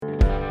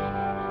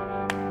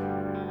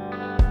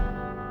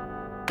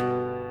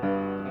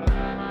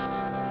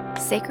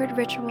sacred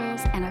rituals,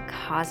 and a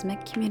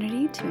cosmic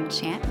community to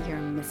enchant your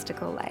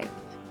mystical life.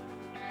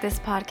 This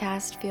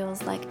podcast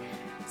feels like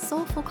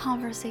soulful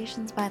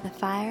conversations by the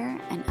fire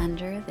and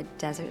under the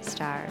desert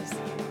stars,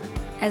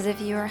 as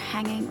if you are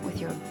hanging with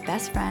your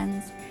best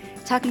friends,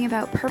 talking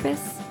about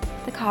purpose,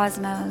 the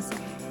cosmos,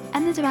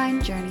 and the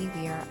divine journey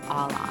we are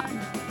all on.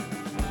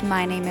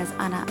 My name is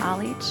Anna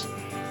Alich,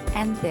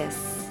 and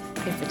this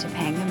is the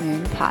Topanga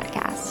Moon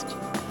Podcast.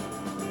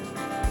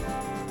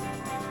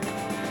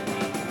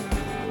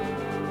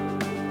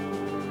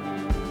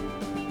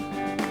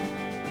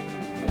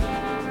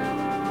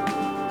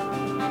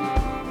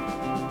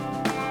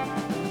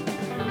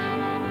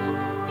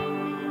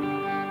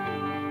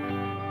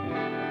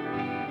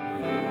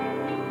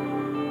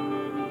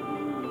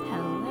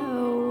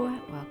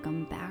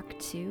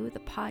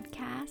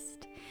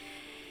 Podcast.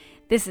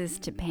 This is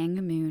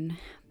Topanga Moon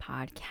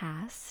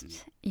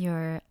Podcast,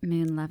 your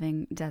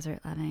moon-loving,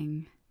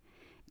 desert-loving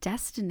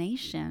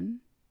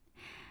destination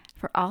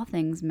for all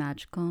things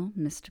magical,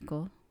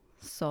 mystical,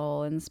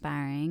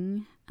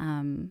 soul-inspiring.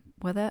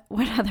 What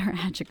other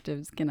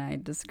adjectives can I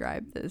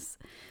describe this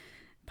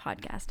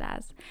podcast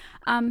as?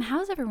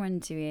 How's everyone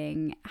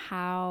doing?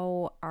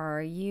 How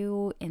are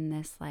you in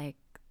this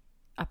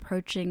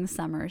approaching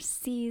summer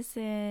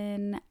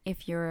season?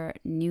 If you're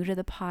new to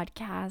the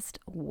podcast,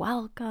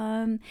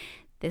 welcome.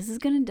 This is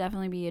going to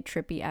definitely be a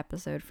trippy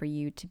episode for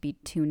you to be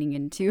tuning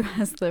into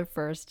as the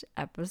first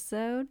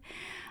episode,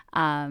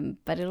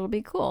 but it'll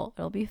be cool.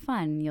 It'll be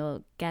fun.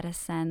 You'll get a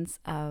sense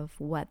of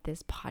what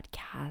this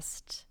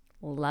podcast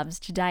loves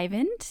to dive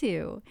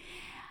into.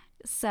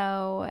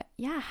 So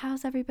yeah,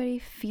 how's everybody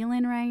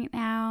feeling right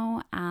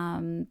now?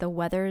 The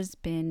weather's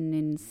been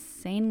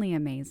insanely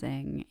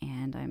amazing,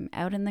 and I'm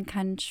out in the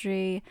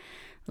country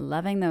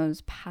loving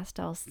those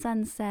pastel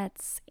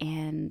sunsets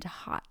and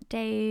hot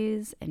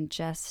days and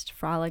just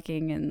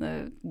frolicking in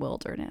the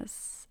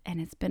wilderness,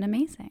 and it's been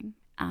amazing.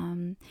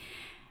 I'm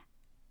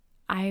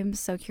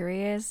so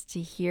curious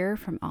to hear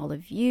from all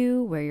of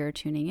you, where you're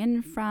tuning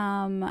in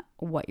from,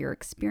 what your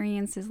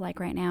experience is like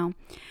right now.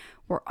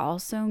 We're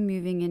also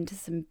moving into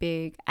some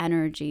big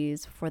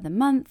energies for the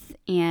month,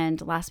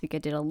 and last week I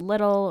did a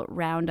little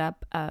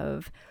roundup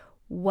of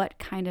what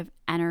kind of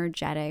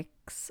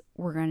energetics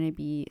we're going to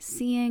be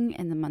seeing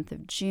in the month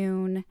of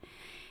June.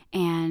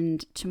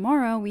 And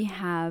tomorrow we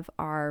have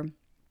our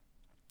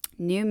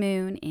new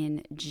moon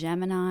in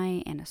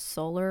Gemini and a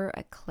solar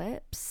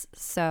eclipse.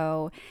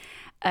 So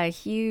a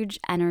huge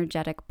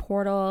energetic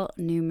portal.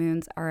 New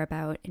moons are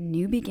about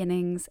new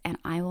beginnings, and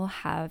I will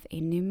have a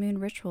new moon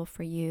ritual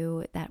for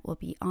you that will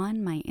be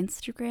on my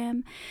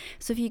Instagram.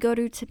 So if you go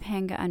to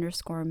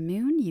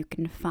Topanga_moon, you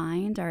can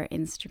find our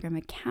Instagram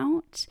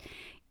account.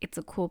 It's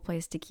a cool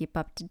place to keep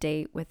up to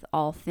date with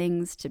all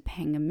things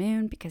Topanga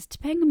Moon, because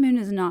Topanga Moon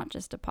is not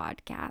just a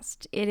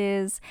podcast. It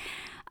is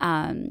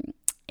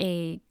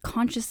a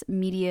conscious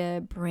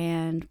media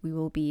brand. We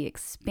will be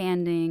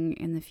expanding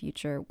in the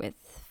future with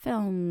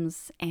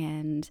films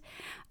and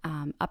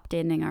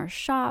updating our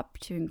shop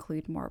to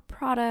include more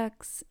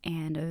products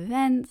and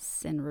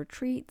events and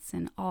retreats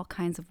and all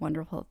kinds of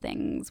wonderful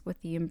things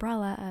with the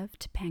umbrella of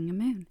Topanga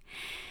Moon.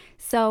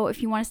 So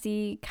if you want to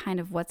see kind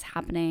of what's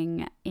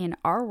happening in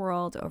our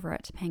world over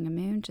at Topanga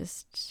Moon,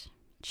 just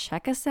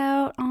check us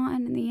out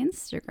on the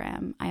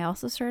Instagram. I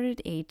also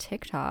started a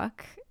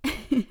TikTok.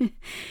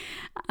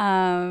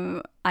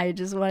 I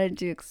just wanted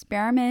to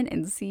experiment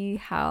and see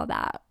how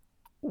that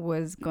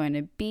was going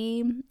to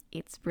be.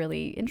 It's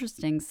really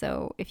interesting.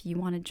 So if you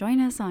want to join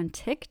us on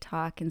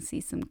TikTok and see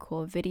some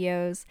cool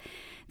videos,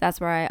 that's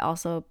where I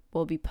also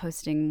will be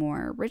posting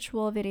more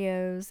ritual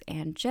videos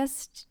and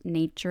just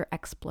nature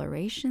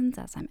explorations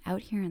as I'm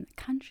out here in the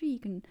country. You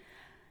can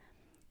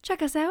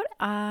check us out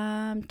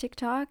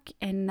TikTok,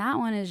 and that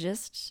one is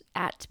just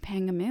at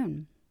Topanga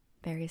Moon.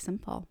 Very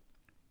simple.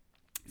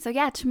 So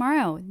yeah,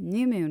 tomorrow,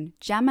 new moon,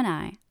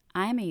 Gemini.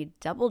 I'm a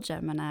double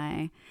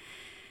Gemini.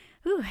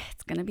 Ooh,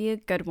 it's going to be a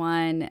good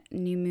one.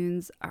 New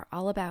moons are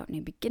all about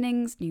new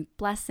beginnings, new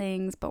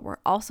blessings, but we're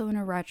also in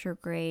a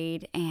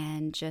retrograde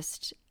and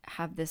just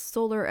have this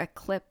solar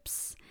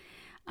eclipse.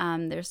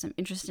 There's some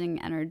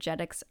interesting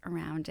energetics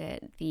around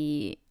it.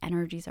 The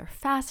energies are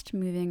fast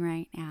moving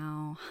right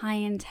now, high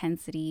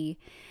intensity,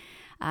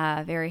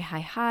 very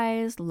high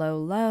highs, low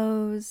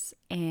lows,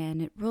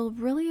 and it will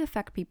really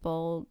affect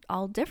people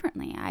all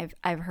differently.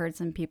 I've heard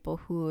some people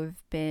who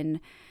have been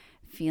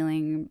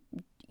feeling,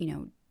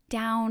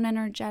 down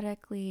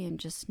energetically and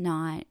just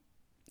not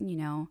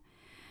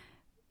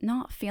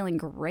feeling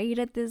great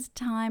at this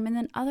time, and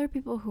then other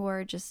people who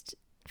are just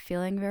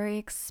feeling very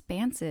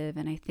expansive.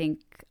 And I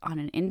think on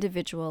an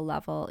individual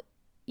level,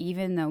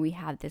 even though we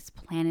have this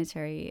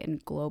planetary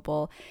and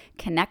global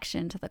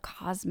connection to the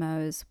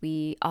cosmos,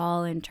 we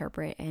all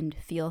interpret and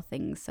feel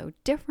things so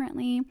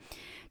differently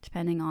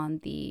depending on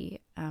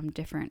the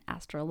different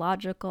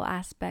astrological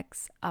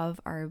aspects of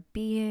our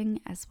being,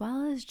 as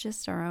well as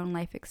just our own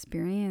life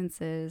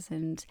experiences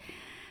and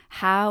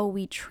how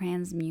we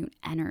transmute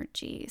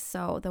energy.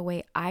 So the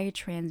way I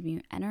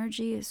transmute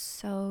energy is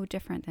so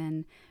different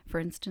than, for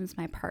instance,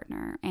 my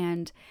partner.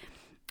 And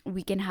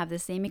we can have the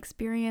same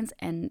experience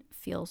and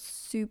feel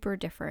super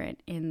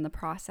different in the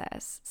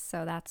process.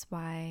 So that's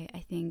why I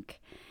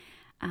think,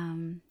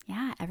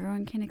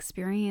 everyone can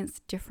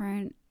experience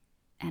different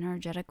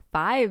energetic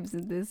vibes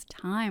at this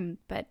time.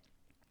 But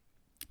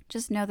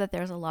just know that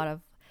there's a lot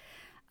of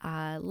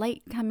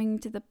light coming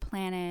to the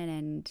planet,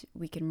 and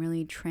we can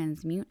really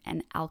transmute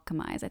and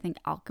alchemize. I think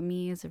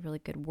alchemy is a really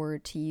good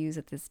word to use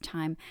at this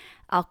time.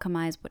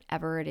 Alchemize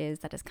whatever it is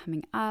that is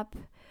coming up.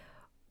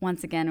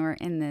 Once again, we're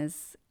in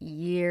this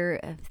year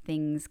of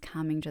things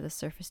coming to the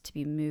surface to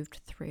be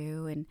moved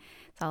through, and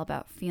it's all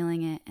about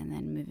feeling it and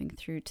then moving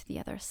through to the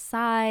other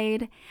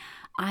side.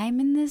 I'm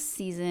in this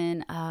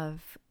season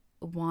of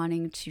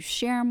wanting to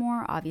share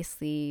more,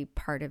 obviously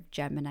part of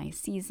Gemini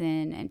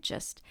season, and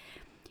just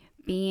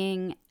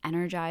being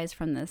energized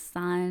from the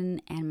sun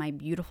and my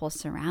beautiful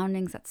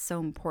surroundings. That's so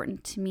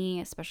important to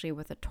me, especially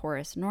with a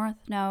Taurus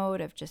North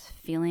node, of just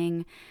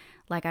feeling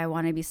like I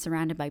want to be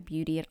surrounded by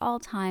beauty at all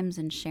times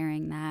and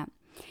sharing that.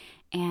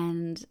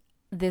 And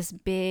this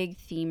big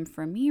theme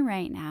for me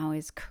right now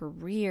is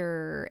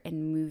career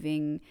and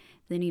moving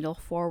the needle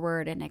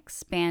forward and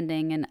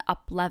expanding and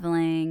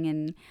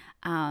up-leveling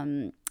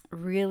and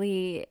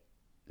really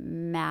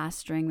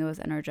mastering those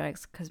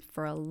energetics, because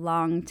for a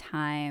long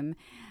time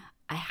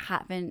I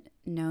haven't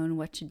known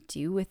what to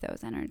do with those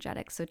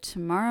energetics. So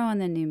tomorrow on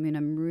the new moon,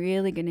 I'm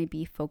really going to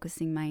be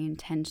focusing my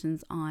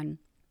intentions on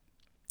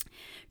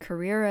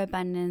career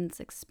abundance,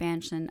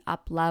 expansion,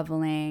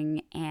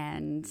 up-leveling,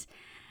 and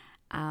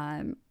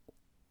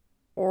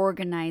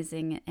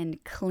organizing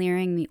and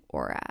clearing the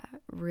aura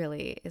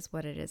really is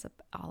what it is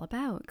all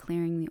about.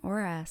 Clearing the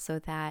aura so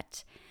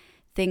that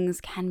things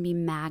can be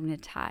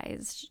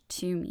magnetized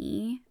to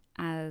me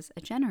as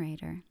a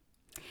generator.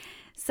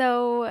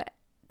 So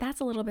that's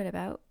a little bit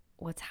about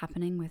what's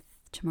happening with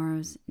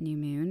tomorrow's new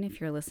moon, if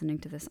you're listening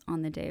to this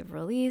on the day of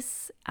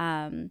release.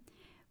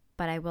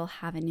 But I will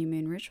have a new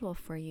moon ritual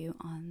for you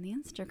on the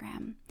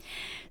Instagram.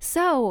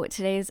 So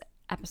today's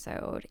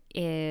episode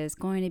is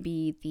going to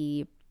be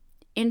the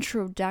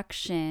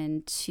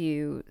introduction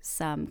to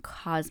some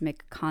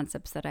cosmic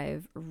concepts that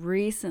I've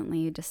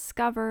recently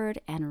discovered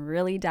and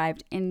really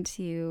dived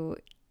into.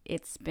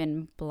 It's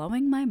been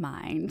blowing my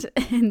mind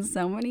in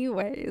so many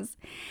ways,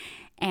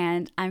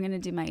 and I'm going to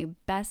do my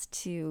best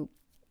to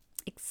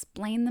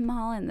explain them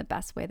all in the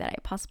best way that I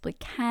possibly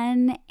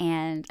can.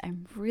 And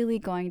I'm really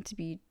going to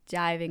be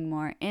diving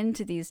more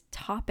into these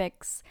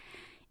topics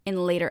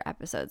in later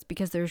episodes,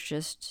 because there's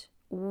just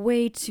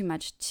way too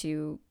much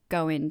to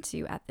go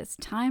into at this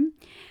time.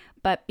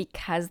 But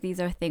because these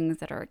are things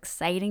that are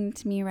exciting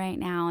to me right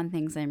now and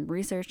things I'm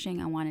researching,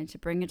 I wanted to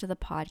bring it to the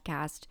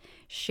podcast,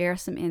 share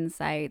some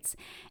insights,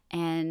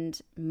 and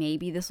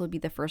maybe this will be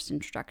the first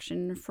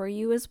introduction for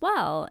you as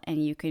well.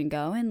 And you can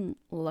go and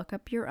look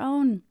up your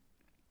own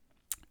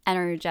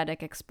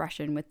energetic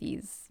expression with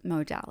these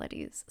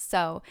modalities.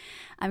 So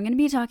I'm going to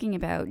be talking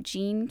about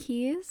gene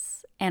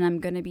keys, and I'm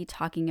going to be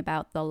talking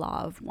about the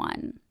law of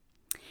one.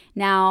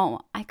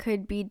 Now, I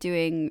could be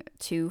doing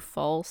 2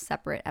 full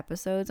separate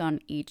episodes on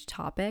each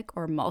topic,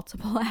 or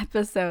multiple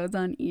episodes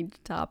on each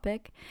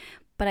topic,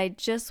 but I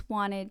just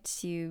wanted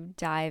to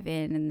dive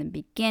in the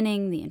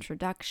beginning, the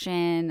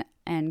introduction,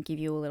 and give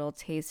you a little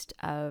taste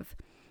of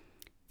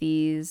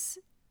these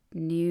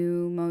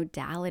new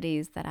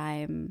modalities that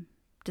I'm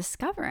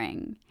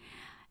discovering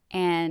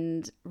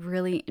and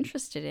really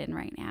interested in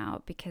right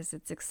now, because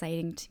it's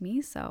exciting to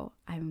me. So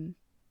I'm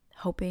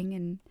hoping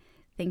and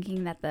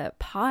thinking that the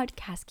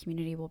podcast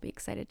community will be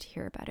excited to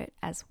hear about it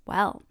as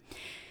well.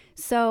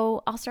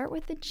 So I'll start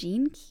with the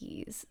gene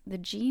keys. The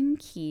gene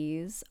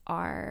keys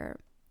are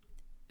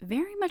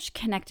very much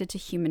connected to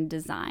human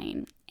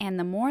design. And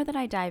the more that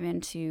I dive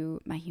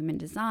into my human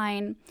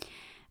design,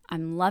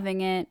 I'm loving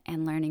it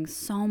and learning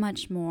so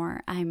much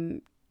more.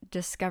 I'm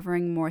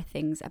discovering more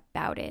things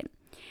about it.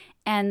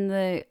 And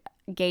the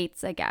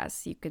gates, I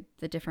guess,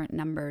 the different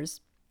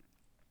numbers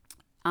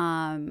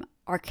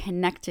are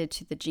connected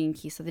to the gene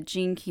keys. So the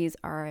gene keys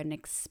are an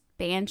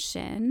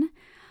expansion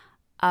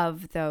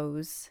of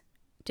those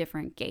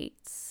different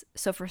gates.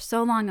 So for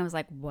so long I was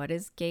like, what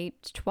is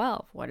gate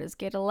 12? What is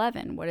gate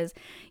 11? What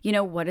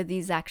do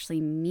these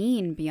actually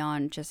mean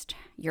beyond just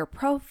your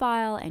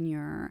profile and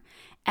your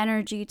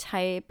energy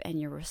type and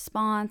your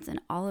response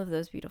and all of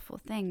those beautiful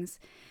things?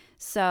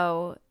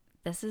 So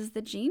this is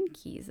the gene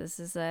keys. This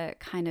is a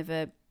kind of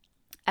a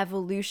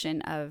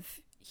evolution of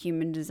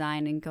human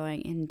design and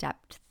going in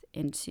depth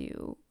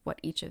into what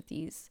each of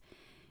these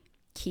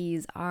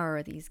keys are,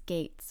 or these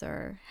gates,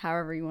 or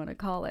however you want to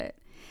call it.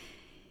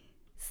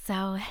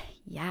 So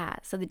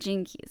the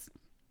gene keys.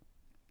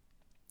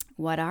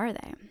 What are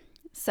they?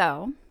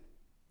 So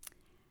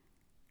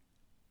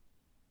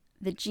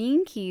the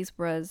gene keys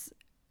was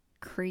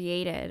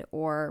created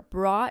or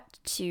brought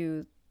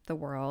to the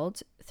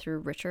world through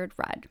Richard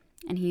Rudd,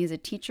 and he is a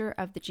teacher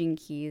of the gene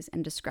keys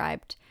and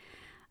described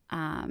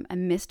a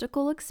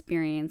mystical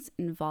experience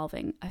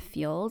involving a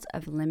field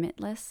of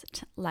limitless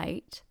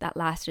light that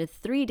lasted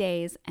 3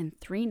 days and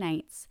 3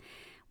 nights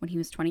when he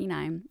was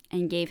 29,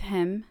 and gave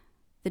him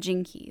the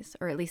Gene Keys,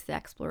 or at least the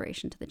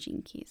exploration to the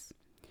Gene Keys.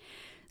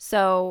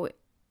 So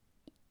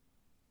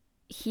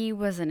he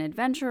was an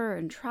adventurer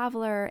and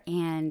traveler,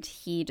 and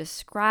he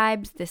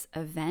describes this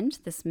event,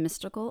 this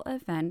mystical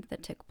event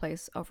that took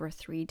place over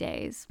 3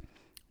 days,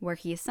 where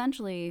he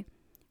essentially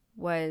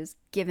was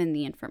given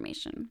the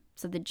information.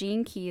 So the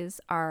Gene Keys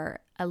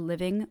are a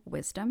living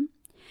wisdom,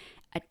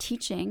 a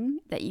teaching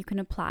that you can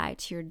apply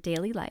to your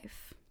daily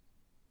life.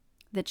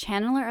 The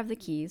channeler of the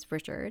keys,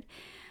 Richard,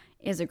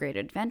 is a great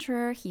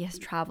adventurer. He has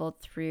traveled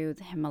through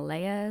the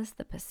Himalayas,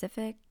 the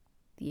Pacific,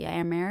 the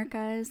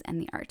Americas,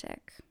 and the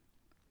Arctic.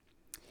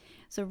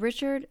 So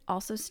Richard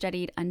also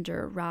studied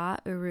under Ra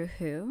Uru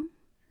Hu,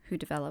 who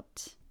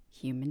developed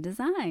human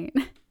design,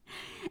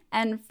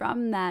 and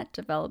from that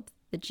developed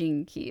the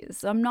Gene Keys.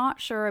 So I'm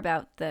not sure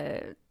about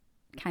the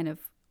kind of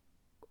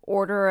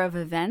order of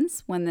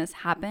events when this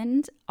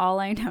happened. All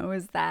I know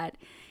is that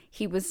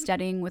he was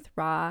studying with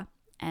Ra,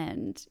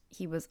 and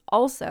he was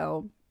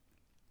also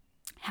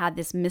had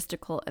this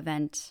mystical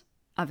event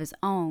of his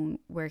own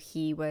where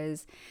he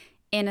was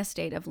in a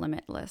state of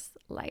limitless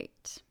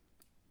light.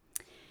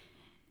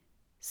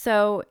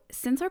 So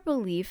since our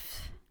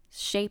beliefs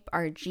shape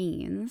our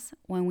genes,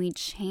 when we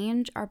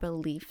change our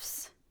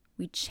beliefs,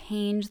 we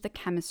change the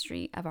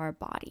chemistry of our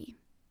body.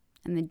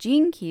 And the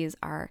Gene Keys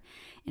are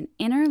an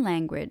inner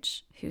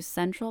language whose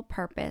central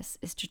purpose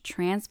is to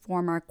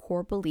transform our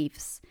core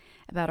beliefs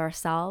about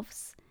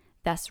ourselves,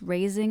 thus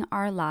raising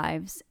our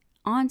lives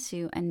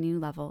onto a new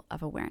level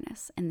of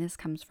awareness. And this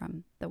comes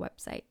from the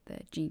website, the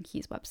Gene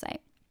Keys website.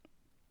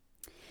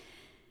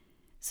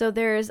 So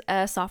there's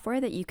a software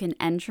that you can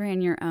enter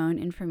in your own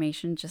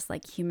information, just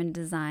like human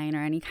design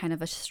or any kind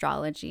of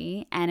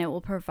astrology, and it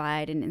will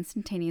provide an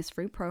instantaneous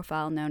free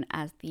profile known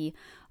as the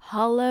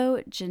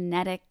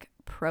hologenetic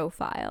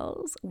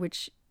profiles,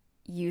 which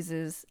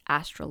uses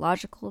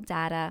astrological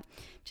data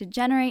to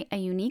generate a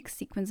unique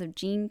sequence of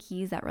gene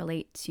keys that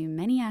relate to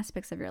many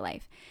aspects of your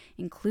life,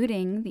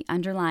 including the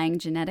underlying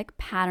genetic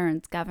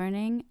patterns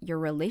governing your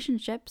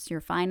relationships,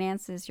 your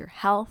finances, your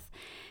health,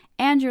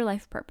 and your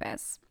life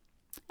purpose.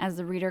 As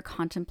the reader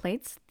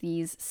contemplates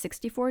these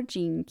 64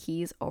 gene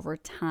keys over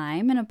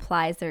time and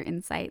applies their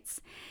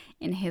insights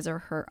in his or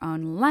her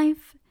own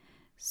life,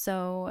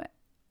 so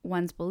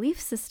one's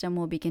belief system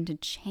will begin to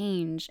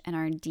change and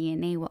our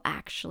DNA will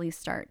actually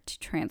start to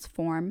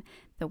transform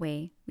the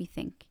way we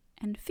think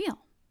and feel.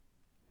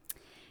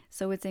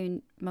 So it's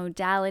a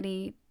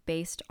modality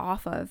based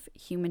off of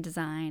human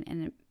design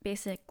and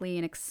basically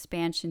an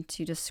expansion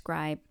to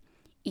describe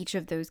each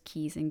of those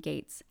keys and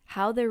gates,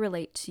 how they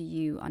relate to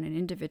you on an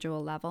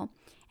individual level,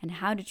 and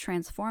how to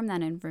transform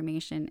that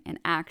information and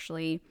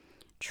actually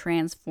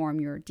transform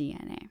your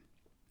DNA.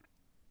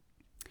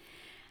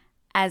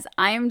 As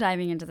I am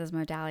diving into this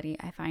modality,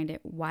 I find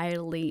it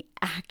widely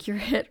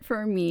accurate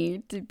for me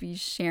to be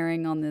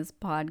sharing on this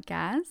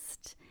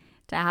podcast,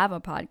 to have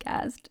a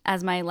podcast,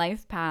 as my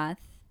life path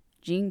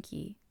gene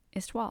key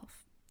is 12.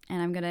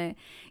 And I'm going to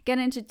get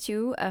into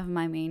 2 of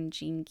my main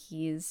gene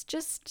keys,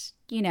 just,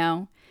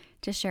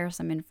 to share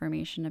some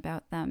information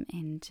about them,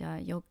 and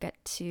you'll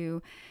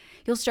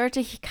start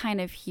to kind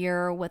of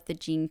hear what the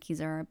gene keys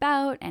are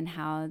about and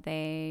how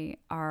they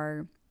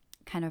are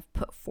kind of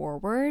put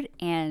forward.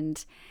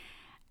 And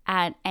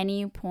at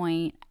any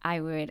point,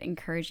 I would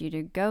encourage you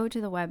to go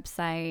to the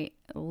website,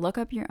 look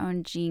up your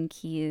own gene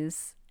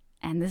keys.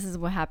 And this is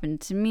what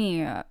happened to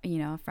me. A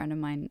friend of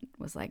mine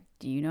was like,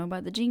 do you know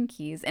about the gene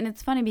keys? And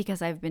it's funny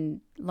because I've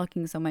been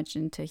looking so much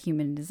into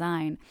human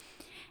design,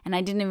 and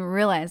I didn't even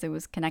realize it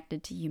was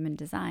connected to human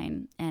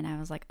design. And I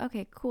was like,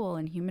 okay, cool.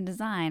 In human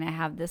design, I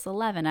have this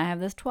 11, I have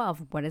this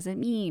 12. What does it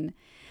mean?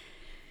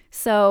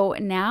 So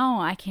now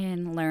I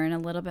can learn a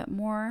little bit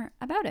more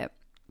about it.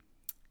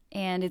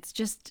 And it's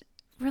just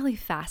really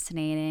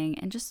fascinating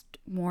and just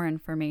more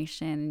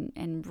information,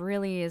 and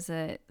really is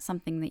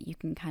something that you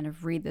can kind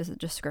of read this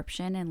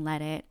description and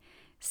let it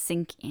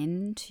sink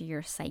into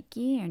your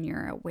psyche and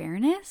your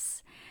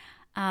awareness.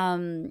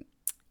 And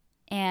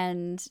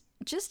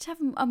just have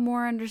a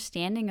more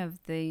understanding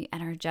of the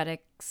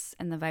energetics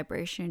and the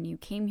vibration you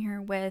came here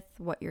with,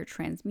 what you're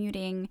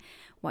transmuting,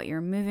 what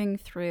you're moving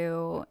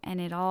through, and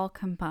it all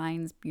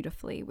combines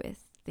beautifully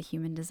with the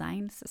human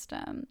design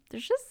system.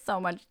 There's just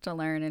so much to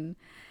learn, and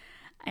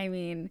I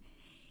mean,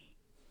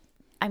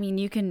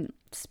 you can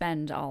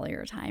spend all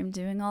your time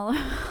doing all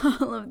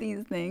of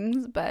these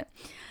things, but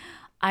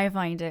I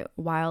find it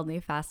wildly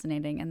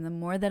fascinating. And the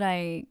more that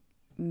I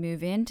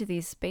move into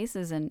these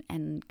spaces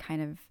and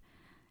kind of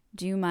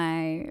do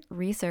my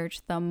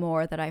research, the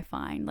more that I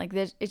find. Like,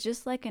 it's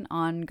just like an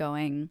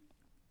ongoing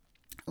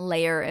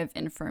layer of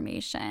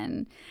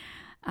information,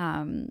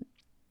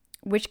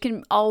 which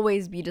can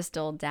always be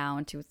distilled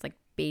down to its like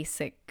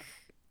basic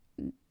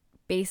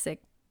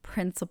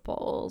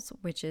principles,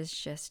 which is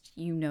just,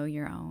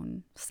 your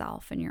own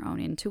self and your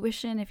own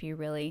intuition. If you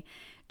really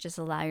just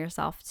allow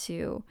yourself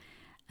to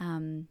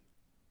have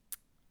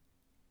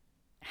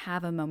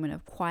a moment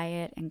of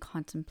quiet and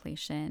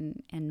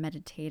contemplation and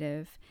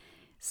meditative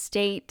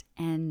state,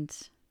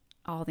 and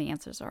all the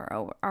answers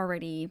are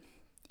already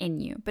in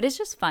you. But it's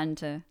just fun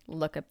to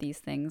look up these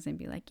things and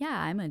be like,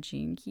 yeah, I'm a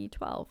Gene Key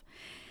 12.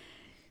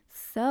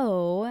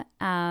 So,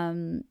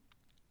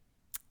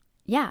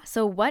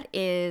 so what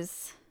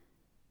is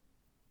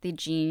the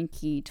Gene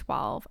Key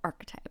 12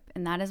 archetype?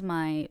 And that is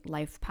my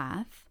life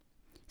path.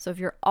 So if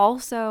you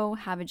also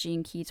have a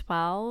Gene Key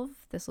 12,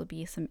 this will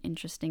be some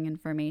interesting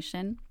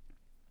information.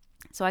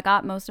 So I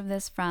got most of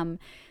this from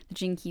the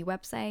Gene Key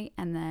website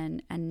and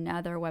then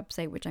another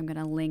website, which I'm going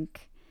to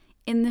link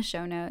in the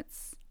show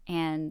notes.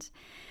 And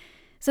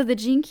so the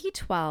Gene Key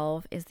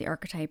 12 is the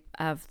archetype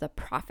of the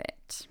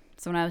prophet.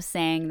 So when I was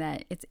saying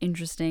that it's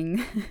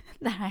interesting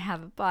that I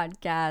have a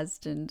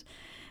podcast and,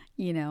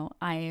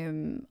 I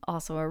am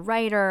also a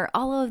writer,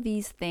 all of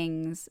these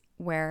things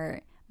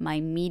where my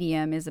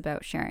medium is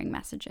about sharing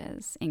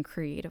messages in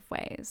creative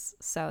ways.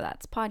 So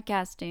that's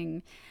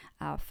podcasting,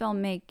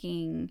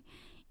 filmmaking,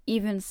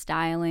 even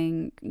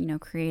styling,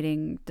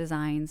 creating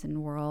designs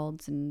and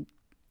worlds and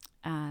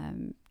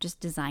just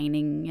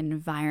designing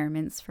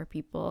environments for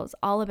people. It's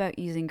all about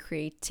using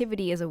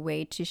creativity as a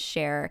way to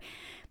share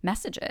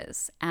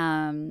messages.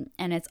 And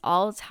it's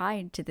all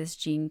tied to this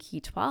Gene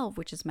Key 12,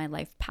 which is my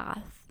life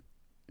path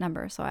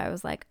number. So I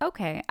was like,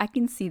 okay, I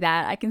can see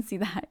that. I can see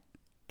that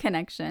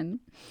connection.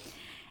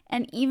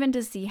 And even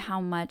to see how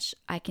much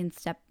I can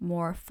step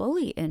more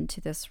fully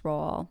into this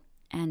role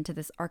and to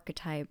this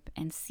archetype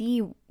and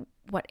see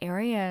what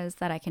areas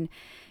that I can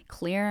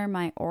clear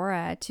my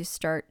aura to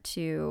start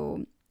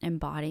to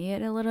embody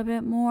it a little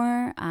bit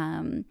more,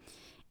 and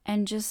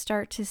just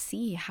start to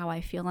see how I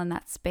feel in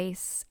that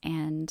space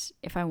and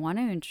if I want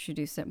to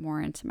introduce it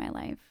more into my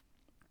life.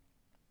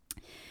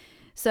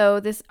 So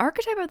this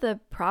archetype of the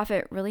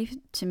prophet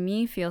really, to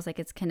me, feels like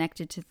it's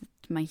connected to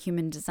my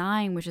human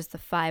design, which is the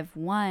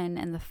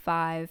 5-1, and the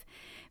 5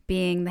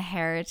 being the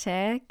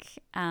heretic,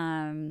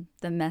 the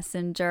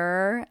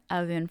messenger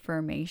of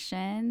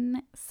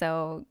information.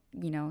 So,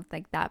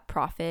 like that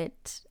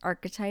prophet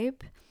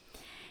archetype.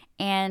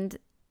 And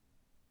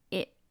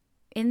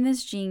in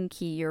this Gene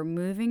Key, you're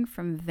moving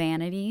from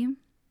vanity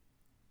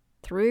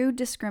through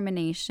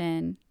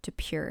discrimination to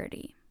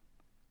purity.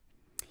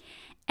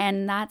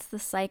 And that's the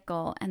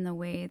cycle and the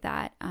way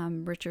that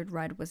Richard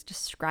Rudd was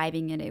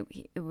describing it.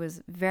 It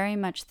was very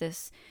much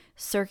this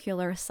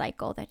circular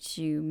cycle that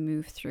you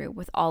move through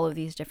with all of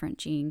these different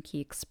Gene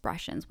Key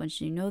expressions. Once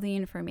you know the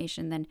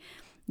information, then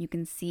you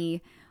can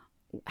see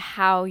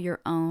how your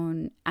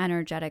own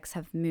energetics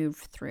have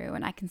moved through.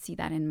 And I can see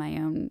that in my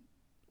own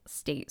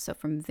state. So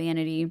from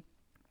vanity,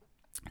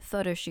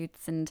 photo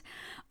shoots, and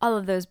all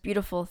of those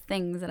beautiful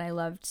things that I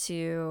love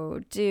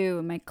to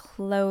do, my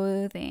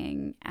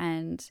clothing,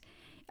 and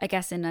I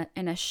guess in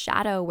a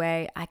shadow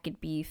way, I could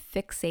be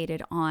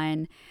fixated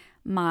on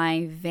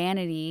my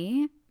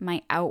vanity,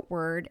 my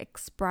outward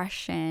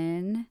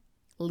expression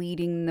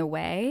leading the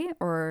way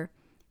or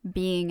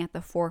being at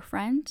the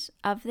forefront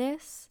of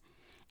this,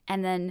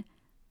 and then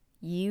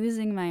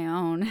using my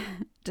own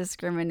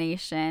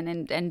discrimination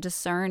and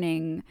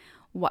discerning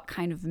what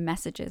kind of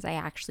messages I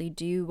actually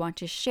do want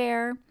to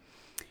share,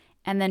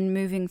 and then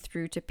moving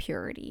through to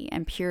purity.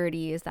 And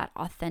purity is that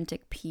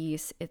authentic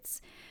piece.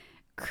 It's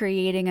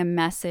creating a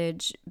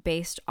message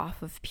based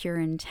off of pure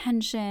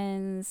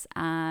intentions,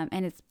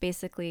 and it's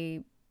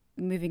basically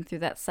moving through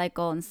that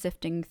cycle and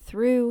sifting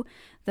through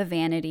the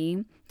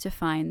vanity to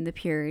find the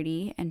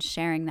purity and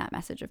sharing that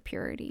message of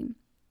purity.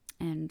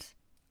 And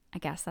I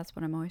guess that's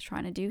what I'm always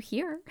trying to do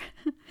here.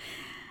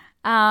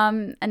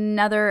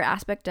 Another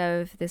aspect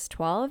of this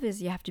 12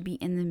 is you have to be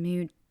in the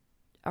mood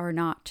or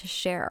not to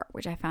share,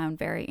 which I found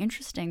very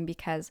interesting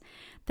because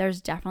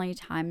there's definitely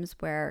times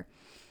where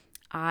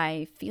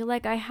I feel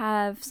like I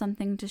have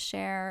something to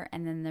share,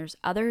 and then there's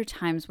other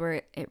times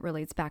where it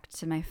relates back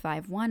to my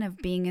 5-1 of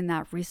being in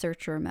that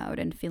researcher mode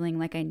and feeling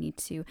like I need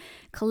to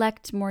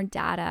collect more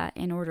data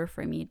in order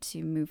for me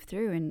to move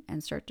through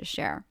and start to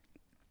share.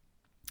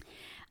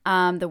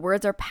 The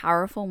words are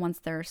powerful once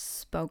they're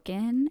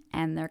spoken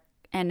and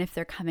if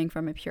they're coming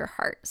from a pure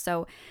heart.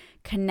 So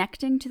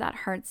connecting to that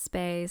heart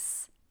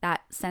space,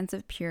 that sense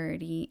of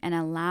purity, and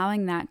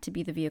allowing that to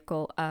be the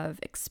vehicle of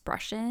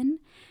expression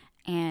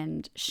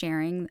and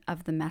sharing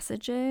of the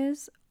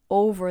messages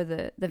over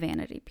the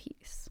vanity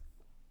piece.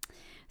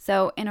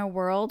 So in a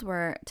world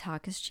where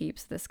talk is cheap,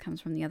 so this comes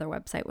from the other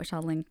website, which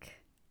I'll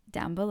link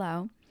down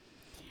below,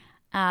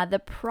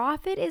 the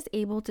prophet is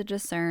able to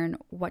discern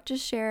what to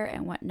share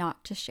and what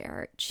not to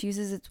share. It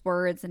chooses its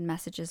words and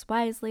messages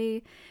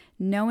wisely,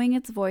 knowing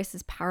its voice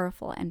is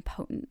powerful and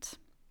potent.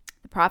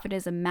 The prophet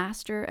is a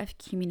master of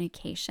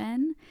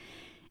communication.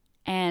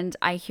 And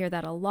I hear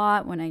that a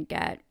lot when I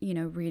get,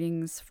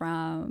 readings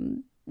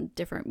from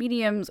different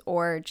mediums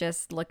or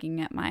just looking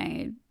at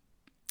my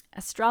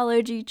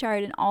astrology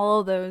chart and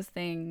all of those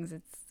things.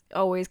 It's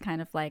always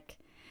kind of like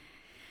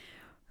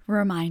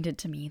reminded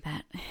to me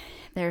that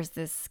there's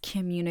this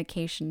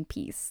communication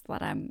piece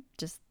that I'm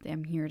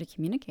here to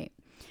communicate.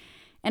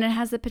 And it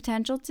has the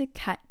potential to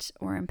cut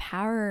or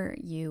empower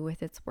you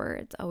with its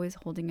words, always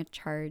holding a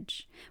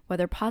charge,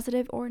 whether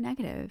positive or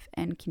negative,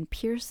 and can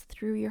pierce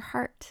through your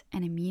heart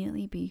and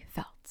immediately be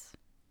felt.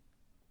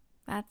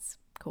 that's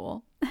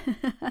cool.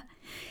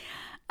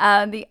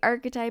 The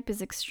archetype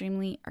is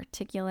extremely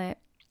articulate.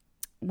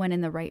 When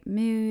in the right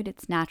mood,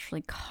 it's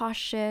naturally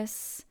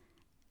cautious,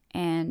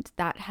 and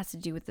that has to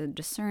do with the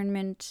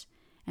discernment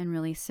and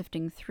really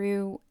sifting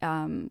through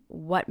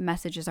what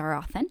messages are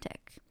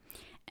authentic.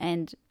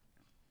 And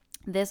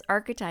this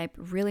archetype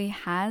really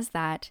has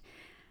that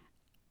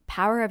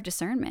power of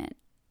discernment,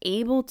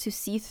 able to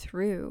see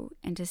through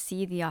and to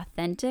see the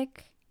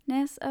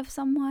authenticness of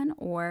someone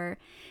or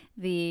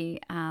the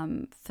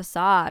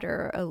facade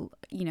or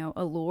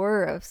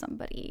allure of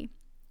somebody,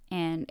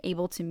 and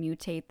able to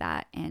mutate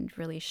that and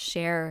really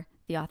share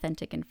the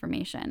authentic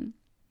information.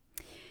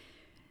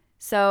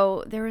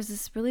 So there was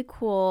this really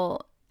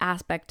cool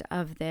aspect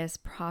of this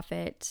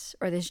prophet,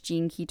 or this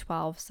Gene Key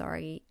 12,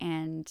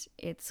 and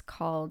it's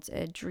called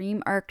a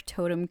Dream Arc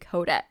Totem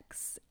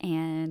Codex,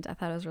 and I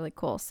thought it was really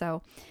cool.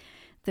 So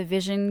the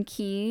Vision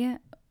Key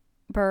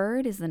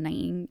bird is the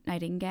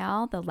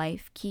nightingale, the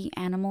Life Key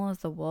animal is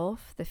the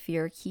wolf, the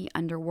Fear Key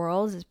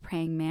underworld is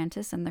praying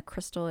mantis, and the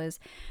crystal is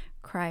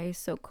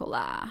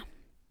chrysocolla.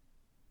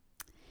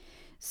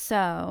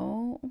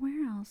 So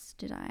where else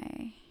did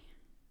I...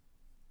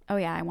 Oh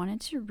yeah, I wanted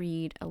to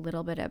read a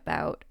little bit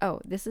about,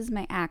 this is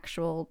my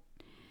actual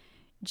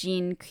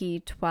Gene Key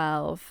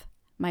 12,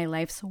 my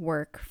life's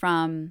work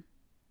from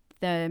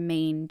the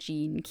main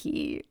Gene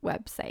Key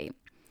website.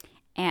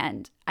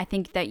 And I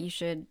think that you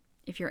should,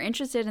 if you're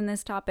interested in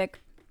this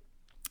topic,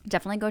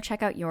 definitely go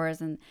check out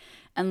yours and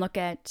look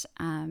at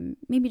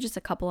maybe just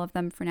a couple of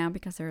them for now,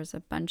 because there's a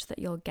bunch that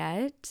you'll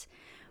get.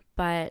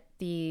 But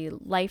the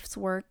life's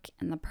work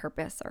and the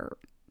purpose are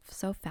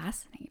so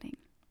fascinating.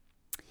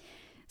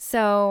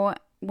 So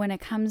when it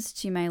comes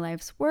to my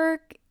life's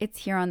work, it's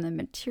here on the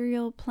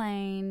material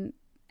plane,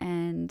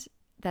 and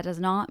that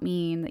does not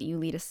mean that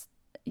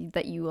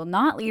you will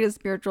not lead a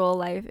spiritual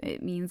life.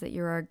 It means that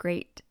your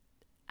great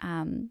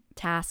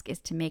task is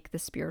to make the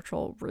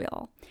spiritual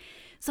real.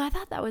 So I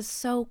thought that was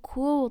so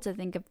cool to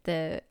think of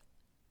the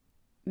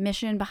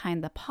mission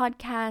behind the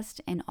podcast,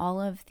 and all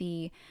of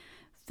the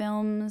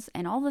films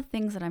and all the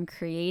things that I'm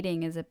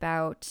creating is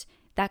about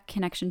that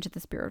connection to the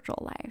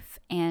spiritual life,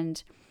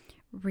 and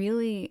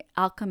really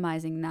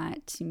alchemizing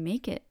that to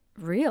make it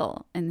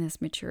real in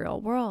this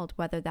material world,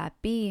 whether that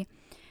be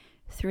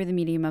through the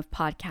medium of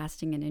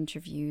podcasting and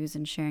interviews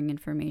and sharing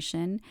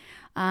information,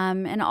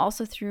 and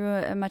also through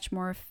a much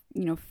more,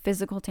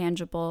 physical,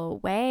 tangible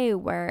way,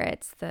 where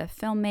it's the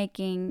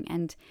filmmaking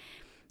and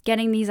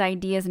getting these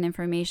ideas and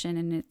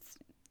information.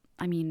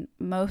 And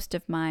most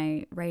of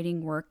my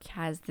writing work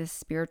has this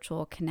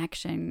spiritual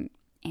connection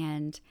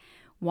and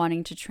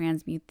wanting to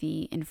transmute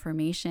the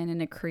information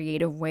in a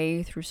creative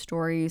way through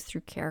stories,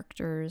 through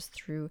characters,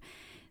 through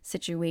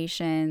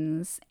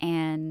situations,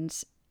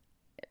 and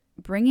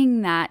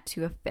bringing that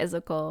to a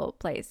physical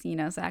place,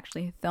 so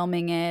actually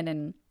filming it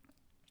and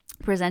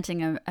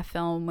presenting a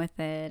film with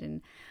it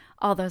and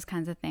all those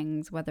kinds of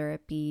things, whether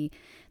it be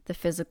the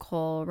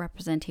physical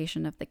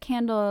representation of the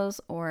candles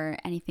or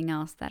anything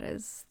else that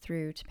is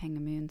through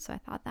Topanga Moon. So I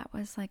thought that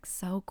was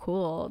so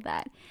cool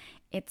that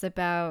it's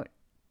about,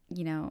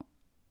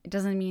 it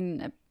doesn't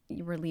mean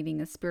we're leading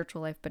a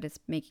spiritual life, but it's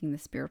making the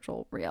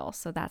spiritual real.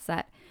 So that's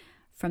that,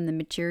 from the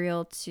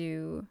material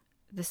to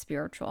the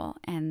spiritual,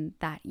 and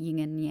that yin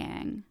and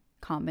yang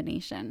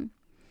combination.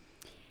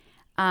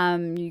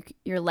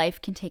 Your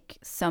life can take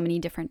so many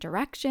different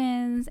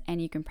directions,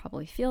 and you can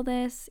probably feel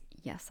this.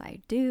 Yes,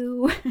 I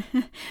do.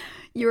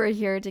 You are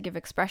here to give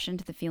expression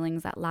to the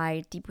feelings that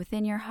lie deep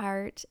within your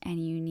heart,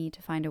 and you need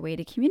to find a way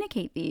to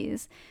communicate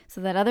these so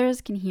that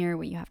others can hear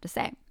what you have to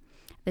say.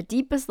 The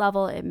deepest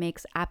level, it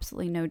makes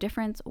absolutely no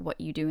difference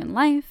what you do in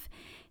life.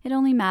 It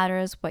only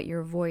matters what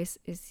your voice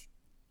is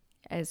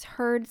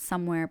heard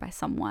somewhere by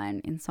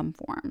someone in some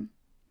form.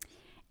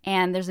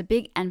 And there's a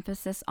big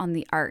emphasis on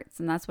the arts,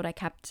 and that's what I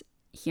kept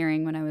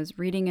hearing when I was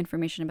reading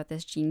information about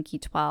this Gene Key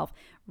 12,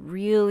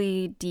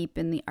 really deep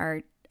in the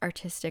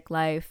artistic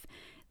life,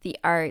 the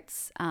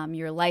arts,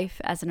 your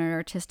life as an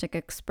artistic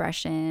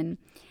expression.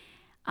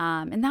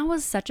 And that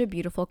was such a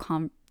beautiful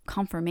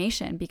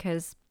confirmation,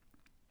 because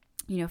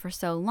for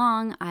so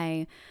long,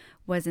 I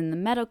was in the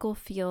medical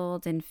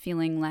field and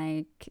feeling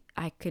like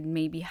I could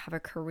maybe have a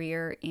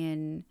career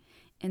in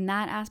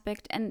that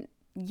aspect. And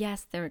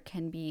yes, there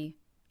can be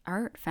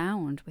art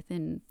found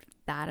within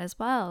that as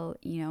well.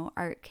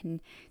 Art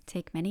can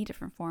take many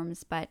different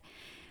forms, but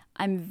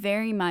I'm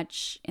very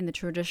much in the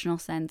traditional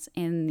sense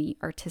in the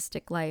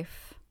artistic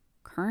life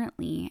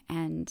currently,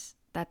 and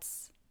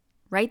that's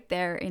right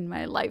there in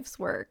my life's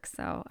work.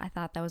 So I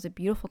thought that was a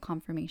beautiful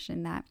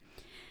confirmation that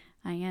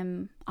I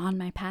am on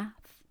my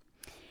path.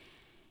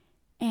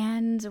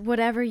 And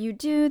whatever you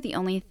do, the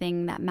only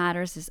thing that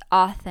matters is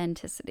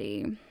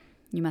authenticity.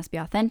 You must be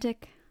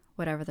authentic,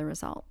 whatever the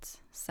result.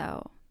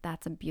 So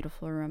that's a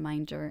beautiful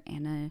reminder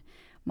and a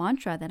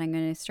mantra that I'm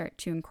going to start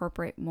to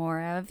incorporate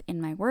more of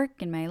in my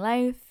work, in my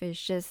life,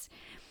 is just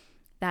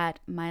that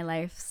my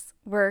life's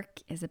work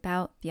is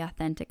about the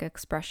authentic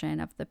expression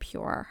of the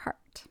pure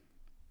heart.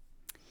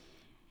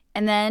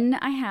 And then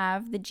I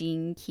have the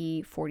Gene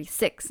Key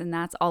 46, and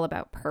that's all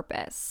about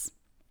purpose.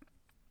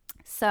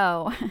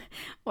 So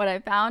what I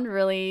found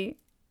really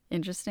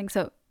interesting,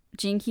 so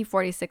Gene Key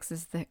 46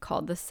 is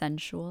called the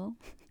sensual.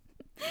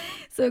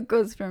 So it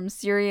goes from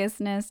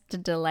seriousness to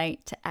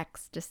delight to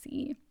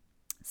ecstasy.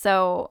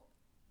 So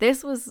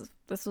this was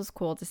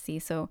cool to see.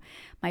 So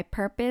my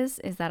purpose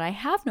is that I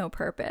have no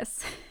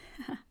purpose.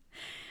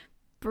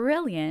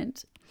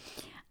 Brilliant.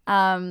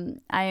 I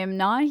am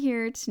not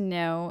here to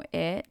know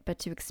it, but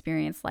to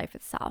experience life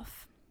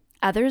itself.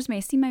 Others may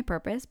see my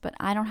purpose, but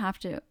I don't have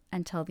to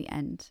until the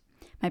end.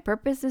 My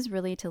purpose is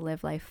really to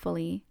live life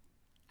fully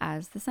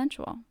as the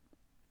sensual.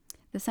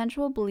 The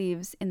sensual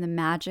believes in the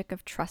magic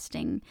of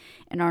trusting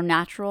in our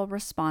natural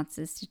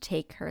responses to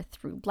take her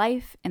through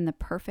life in the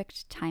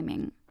perfect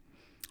timing.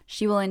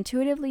 She will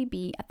intuitively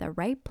be at the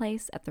right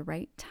place at the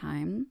right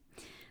time,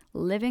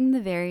 living the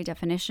very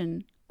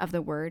definition of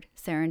the word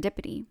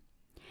serendipity,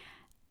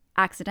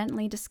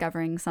 accidentally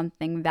discovering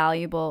something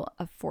valuable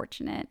or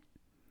fortunate,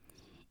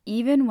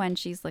 even when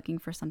she's looking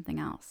for something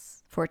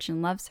else.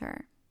 Fortune loves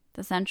her.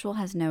 The sensual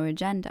has no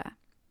agenda,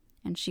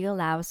 and she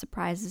allows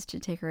surprises to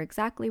take her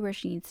exactly where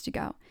she needs to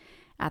go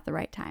at the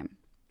right time.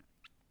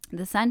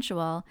 The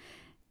sensual,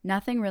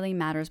 nothing really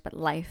matters but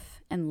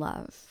life and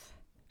love.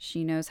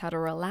 She knows how to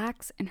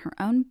relax in her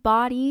own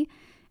body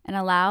and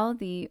allow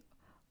the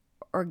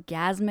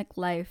orgasmic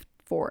life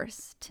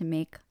force to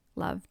make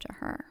love to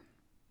her.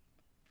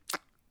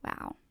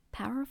 Wow,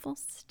 powerful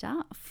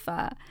stuff.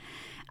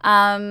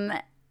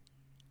 I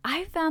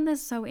found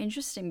this so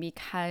interesting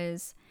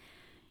because,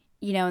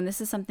 and this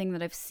is something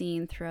that I've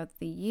seen throughout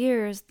the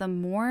years, the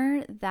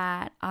more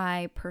that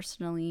I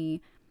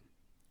personally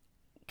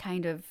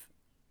kind of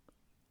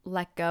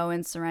let go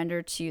and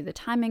surrender to the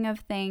timing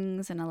of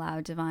things and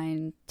allow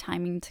divine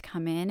timing to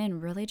come in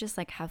and really just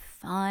like have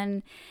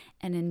fun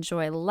and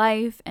enjoy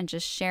life and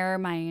just share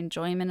my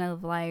enjoyment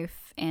of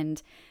life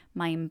and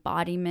my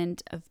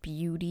embodiment of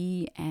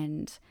beauty.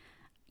 And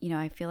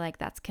I feel like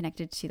that's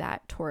connected to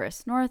that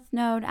Taurus North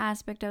Node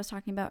aspect I was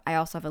talking about. I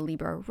also have a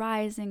Libra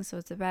rising, so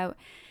it's about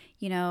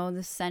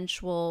the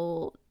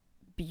sensual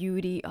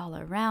beauty all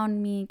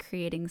around me,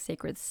 creating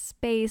sacred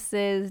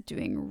spaces,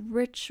 doing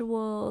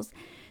rituals.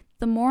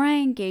 The more I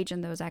engage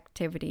in those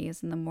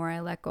activities and the more I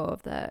let go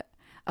of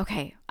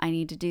okay, I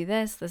need to do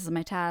this. This is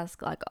my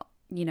task. Like,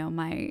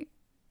 my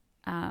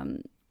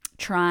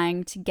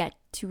trying to get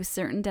to a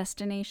certain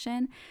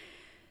destination,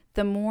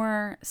 the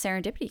more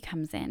serendipity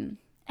comes in.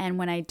 And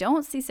when I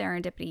don't see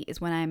serendipity is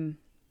when I'm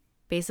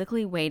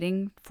basically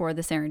waiting for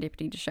the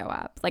serendipity to show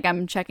up. Like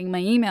I'm checking my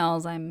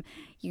emails. I'm,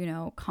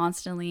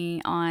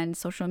 constantly on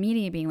social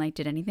media being like,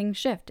 did anything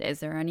shift? Is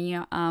there any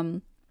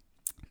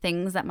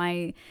things that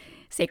my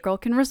sacral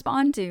can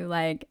respond to?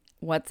 Like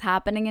what's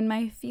happening in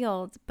my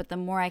field? But the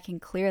more I can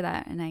clear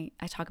that, and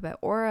I talk about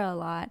aura a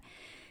lot,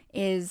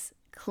 is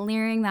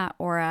clearing that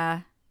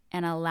aura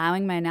and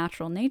allowing my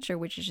natural nature,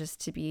 which is just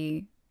to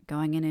be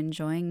going and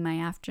enjoying my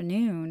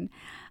afternoon.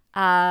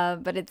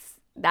 But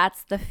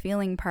that's the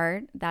feeling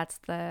part. That's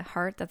the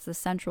heart. That's the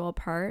sensual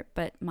part.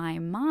 But my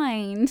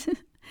mind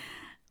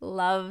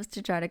loves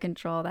to try to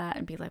control that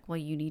and be like, well,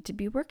 you need to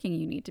be working.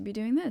 You need to be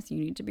doing this. You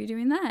need to be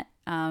doing that.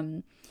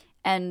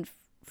 And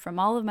from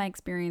all of my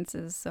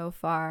experiences so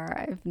far,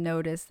 I've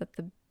noticed that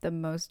the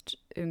most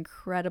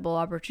incredible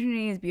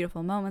opportunities,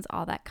 beautiful moments,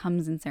 all that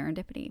comes in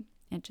serendipity.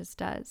 It just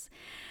does.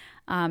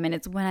 And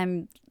it's when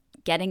I'm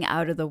getting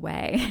out of the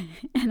way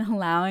and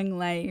allowing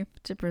life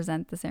to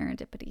present the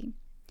serendipity.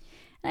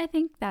 And I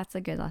think that's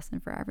a good lesson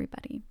for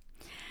everybody.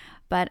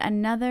 But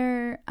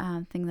another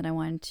thing that I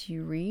wanted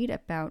to read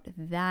about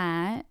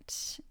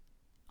that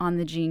on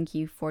the Gene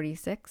Key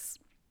 46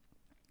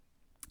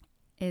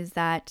 is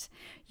that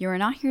you are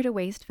not here to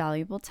waste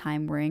valuable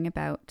time worrying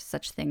about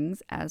such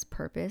things as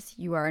purpose.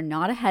 You are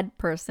not a head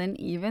person,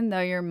 even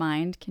though your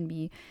mind can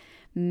be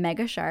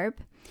mega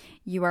sharp.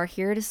 You are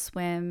here to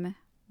swim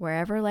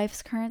wherever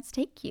life's currents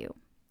take you.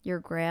 Your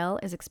grail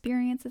is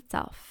experience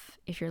itself.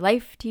 If your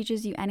life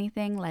teaches you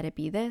anything, let it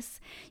be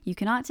this. You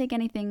cannot take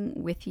anything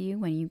with you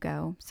when you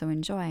go, so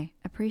enjoy,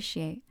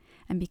 appreciate,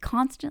 and be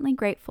constantly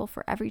grateful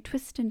for every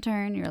twist and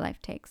turn your life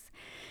takes.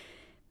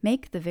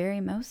 Make the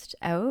very most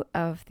out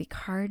of the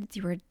cards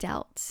you are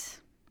dealt.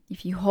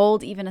 If you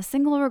hold even a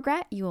single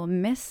regret, you will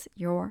miss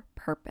your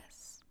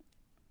purpose.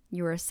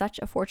 You are such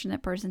a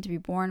fortunate person to be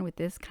born with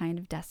this kind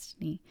of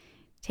destiny.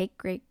 Take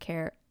great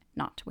care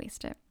not to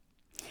waste it.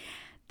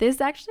 This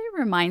actually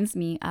reminds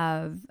me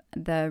of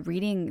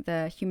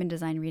the human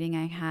design reading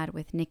I had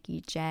with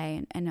Nikki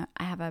J. And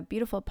I have a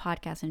beautiful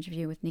podcast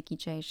interview with Nikki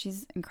J.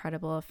 She's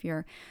incredible. If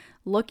you're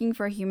looking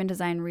for a human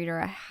design reader,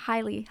 I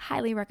highly,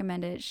 highly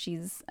recommend it.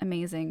 She's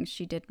amazing.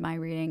 She did my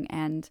reading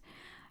and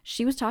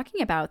she was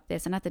talking about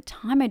this. And at the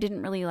time, I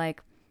didn't really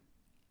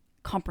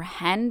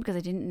comprehend because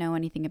I didn't know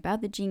anything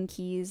about the gene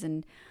keys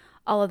and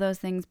all of those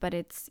things. But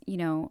it's,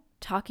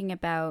 talking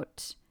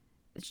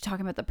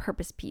about the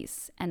purpose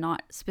piece and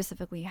not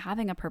specifically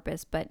having a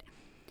purpose, but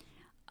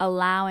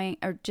allowing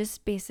or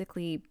just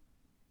basically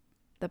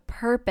The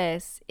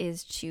purpose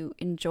is to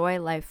enjoy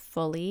life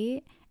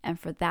fully, and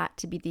for that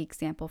to be the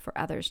example for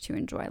others to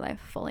enjoy life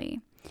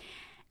fully.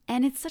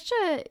 And it's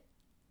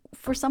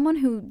for someone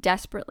who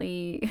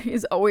desperately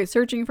is always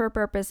searching for a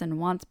purpose and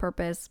wants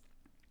purpose,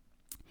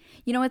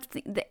 it's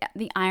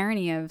the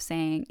irony of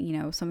saying,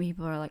 some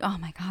people are like, oh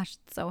my gosh,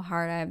 it's so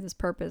hard. I have this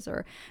purpose,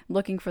 or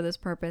looking for this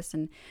purpose.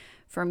 And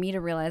for me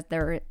to realize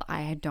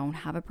I don't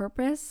have a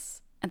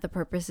purpose, and the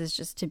purpose is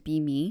just to be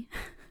me.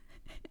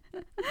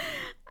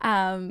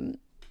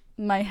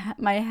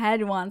 My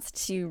head wants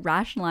to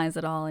rationalize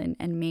it all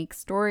and make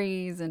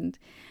stories and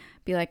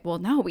be like, well,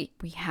 no, we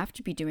have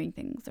to be doing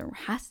things. There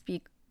has to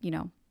be,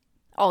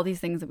 all these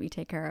things that we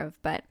take care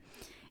of. But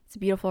it's a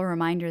beautiful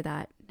reminder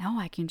that, no,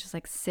 I can just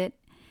like sit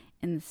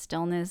in the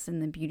stillness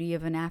and the beauty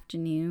of an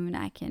afternoon.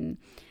 I can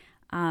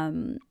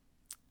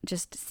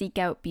just seek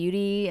out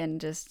beauty and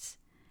just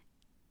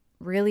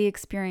really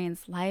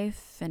experience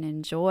life and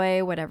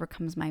enjoy whatever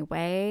comes my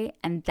way.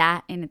 And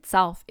that in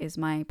itself is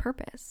my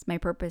purpose. My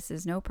purpose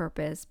is no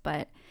purpose,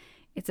 but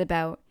it's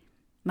about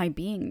my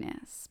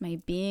beingness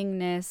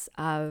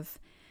of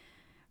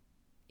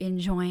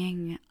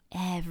enjoying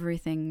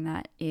everything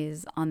that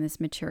is on this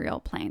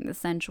material plane. The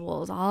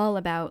sensual is all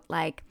about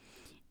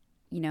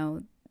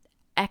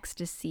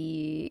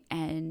ecstasy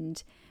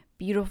and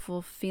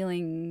beautiful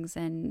feelings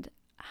and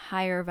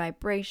higher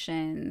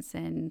vibrations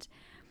and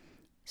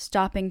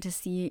stopping to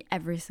see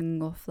every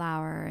single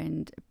flower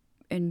and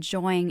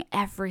enjoying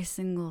every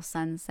single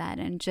sunset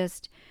and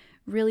just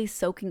really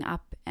soaking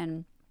up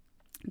and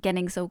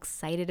getting so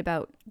excited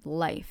about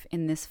life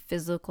in this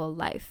physical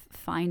life,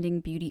 finding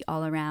beauty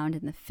all around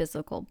in the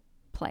physical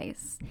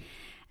place,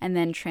 and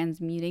then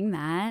transmuting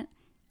that,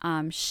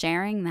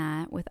 sharing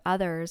that with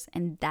others.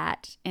 And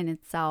that in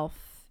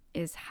itself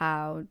is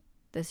how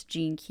this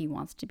gene key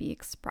wants to be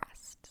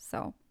expressed.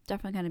 So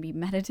definitely going to be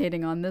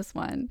meditating on this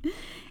one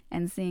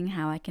and seeing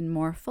how I can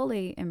more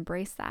fully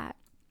embrace that.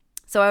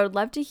 So I would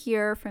love to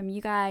hear from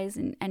you guys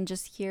and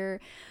just hear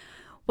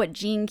what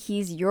gene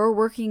keys you're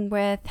working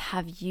with.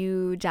 Have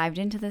you dived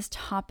into this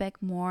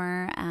topic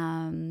more?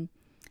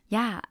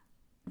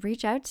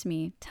 Reach out to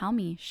me, tell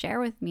me, share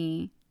with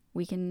me.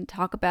 We can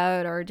talk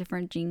about our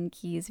different gene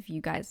keys. If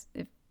you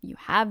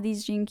have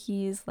these gene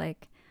keys,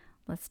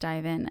 let's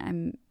dive in.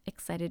 I'm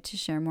excited to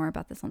share more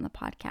about this on the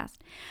podcast.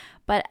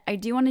 But I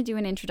do want to do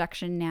an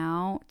introduction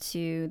now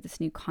to this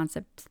new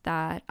concept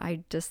that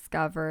I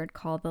discovered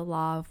called the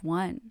Law of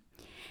One.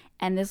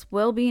 And this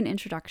will be an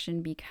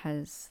introduction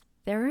because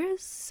there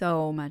is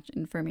so much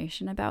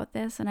information about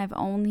this, and I've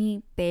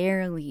only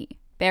barely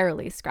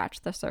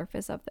scratched the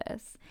surface of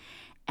this.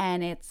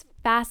 And it's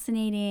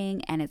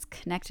fascinating, and it's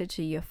connected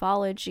to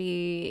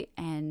ufology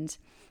and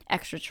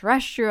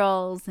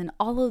extraterrestrials and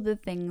all of the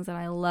things that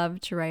I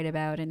love to write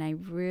about. And I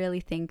really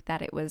think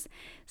that it was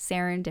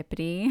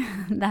serendipity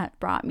that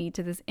brought me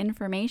to this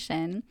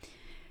information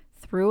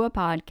through a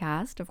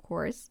podcast, of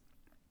course.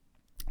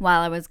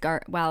 While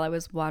I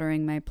was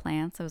watering my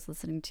plants, I was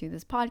listening to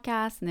this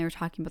podcast, and they were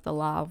talking about the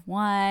Law of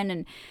One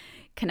and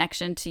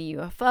connection to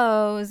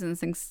UFOs and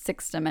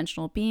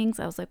six-dimensional beings.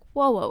 I was like,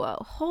 whoa,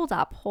 hold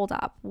up.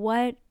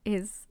 What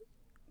is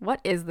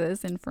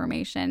this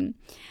information?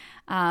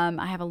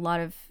 I have a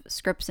lot of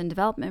scripts in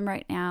development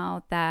right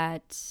now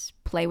that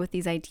play with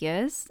these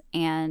ideas,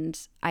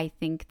 and I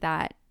think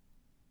that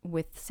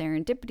with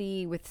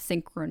serendipity, with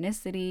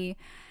synchronicity,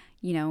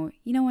 you know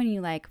when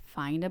you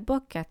find a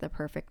book at the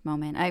perfect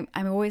moment. I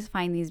always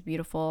find these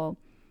beautiful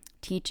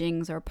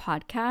teachings or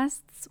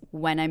podcasts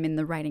when I'm in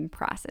the writing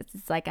process.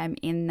 It's like I'm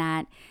in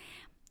that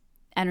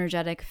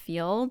energetic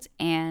field,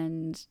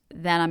 and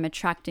then I'm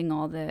attracting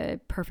all the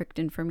perfect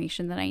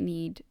information that I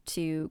need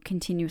to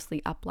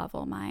continuously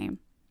up-level my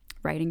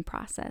writing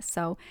process.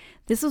 So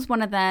this was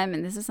one of them,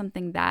 and this is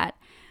something that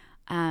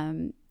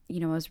I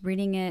was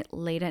reading it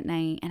late at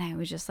night, and I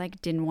was just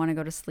didn't want to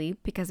go to sleep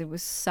because it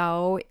was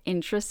so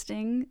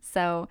interesting.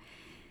 So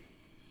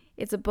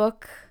it's a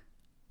book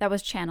that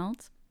was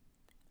channeled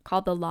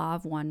called The Law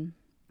of One.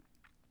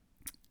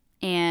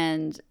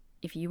 And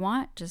if you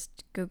want,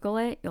 just Google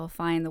it. You'll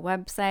find the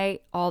website.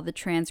 All the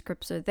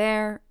transcripts are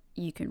there.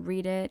 You can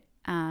read it.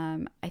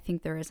 I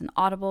think there is an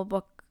audible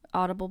book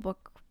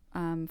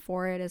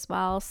for it as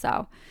well.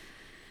 So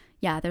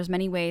yeah, there's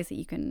many ways that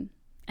you can.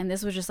 And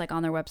this was just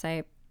on their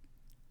website.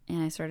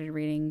 And I started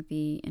reading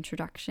the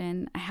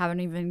introduction. I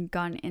haven't even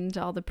gone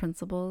into all the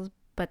principles,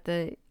 but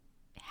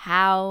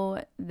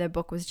how the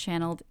book was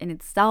channeled in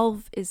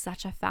itself is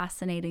such a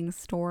fascinating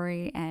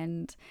story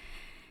and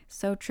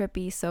so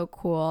trippy, so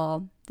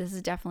cool. This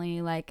is definitely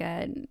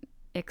an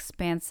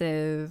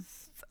expansive,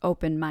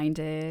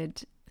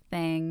 open-minded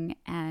thing,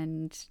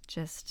 and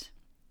just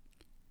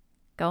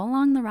go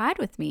along the ride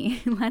with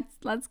me.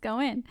 Let's go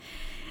in.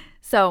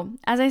 So,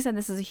 as I said,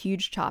 this is a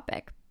huge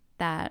topic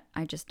that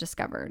I just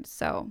discovered.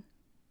 So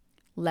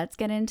let's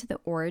get into the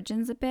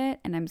origins a bit.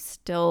 And I'm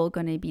still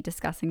going to be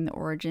discussing the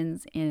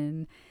origins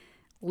in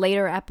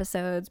later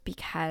episodes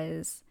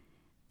because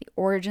the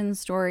origin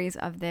stories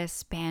of this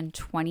span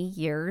 20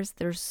 years.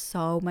 There's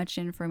so much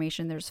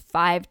information. There's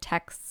 5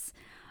 texts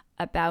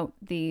about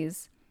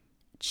these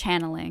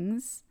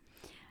channelings.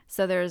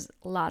 So there's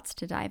lots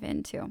to dive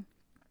into.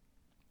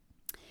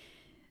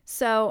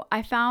 So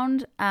I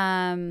found,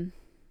 here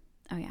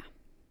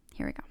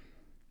we go.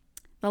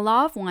 The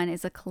Law of One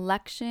is a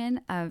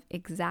collection of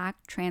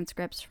exact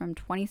transcripts from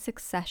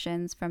 26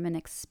 sessions from an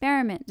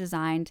experiment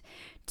designed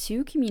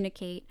to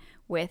communicate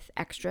with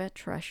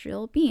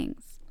extraterrestrial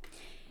beings.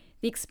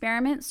 The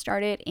experiment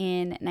started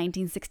in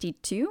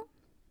 1962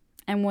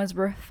 and was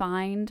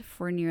refined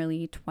for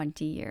nearly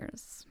 20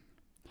 years.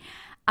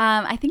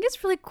 I think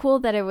it's really cool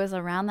that it was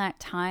around that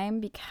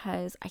time,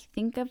 because I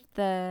think of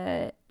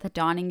the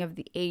dawning of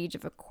the age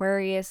of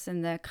Aquarius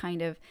and the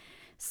kind of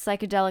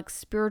psychedelic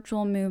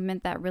spiritual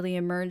movement that really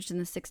emerged in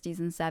the 60s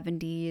and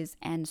 70s,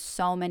 and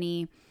so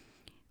many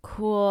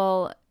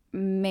cool,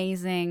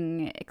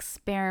 amazing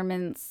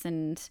experiments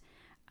and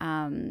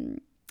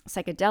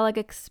psychedelic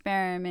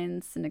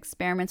experiments and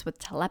experiments with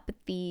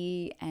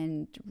telepathy,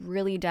 and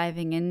really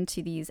diving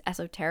into these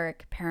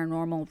esoteric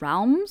paranormal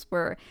realms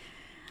where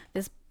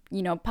this,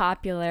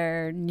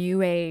 popular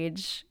new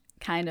age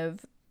kind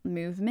of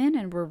movement,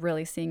 and we're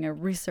really seeing a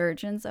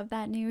resurgence of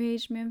that new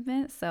age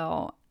movement.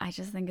 So I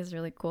just think it's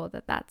really cool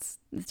that that's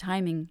the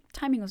timing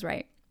was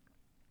right.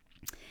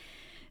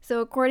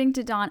 So according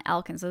to Don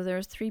Elkin, so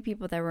there's 3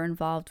 people that were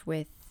involved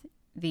with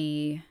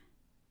the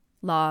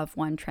Law of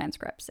One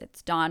transcripts.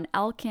 It's Don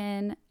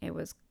Elkin, it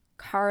was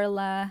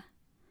Carla,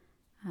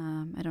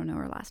 I don't know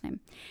her last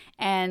name,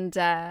 and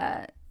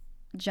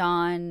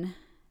John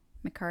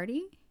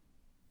McCarty.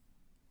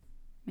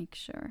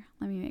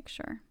 Let me make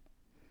sure.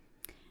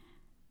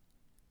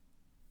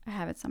 I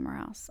have it somewhere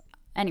else.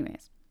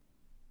 Anyways,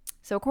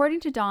 so according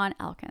to Don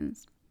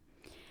Elkins,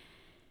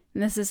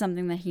 and this is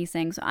something that he's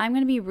saying, so I'm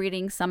going to be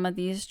reading some of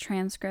these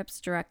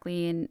transcripts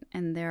directly,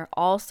 and they're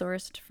all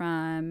sourced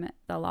from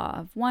the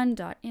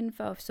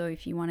lawof1.info. So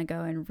if you want to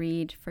go and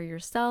read for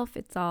yourself,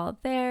 it's all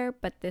there,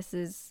 but this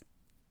is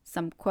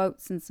some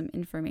quotes and some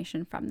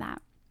information from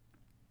that.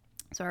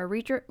 So our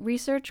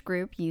research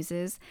group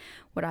uses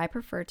what I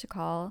prefer to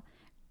call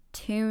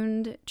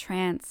tuned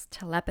trance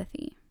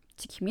telepathy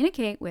to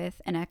communicate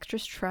with an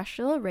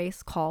extraterrestrial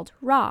race called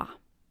Ra.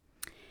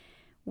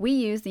 We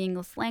use the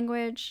English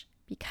language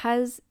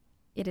because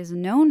it is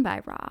known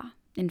by Ra.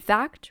 In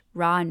fact,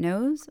 Ra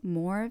knows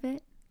more of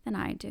it than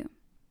I do.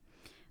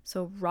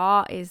 So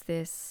Ra is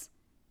these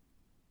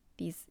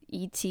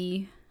ET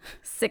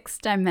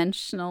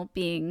 6-dimensional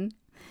being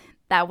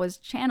that was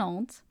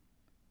channeled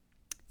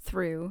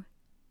through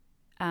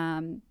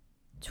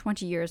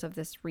 20 years of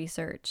this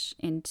research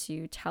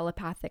into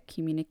telepathic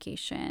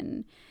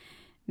communication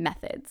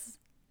methods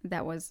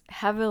that was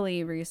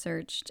heavily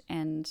researched.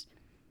 And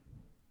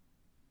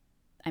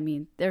I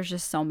mean, there's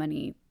just so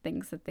many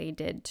things that they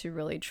did to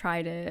really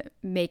try to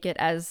make it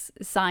as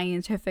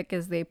scientific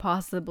as they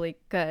possibly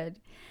could.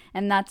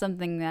 And that's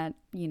something that,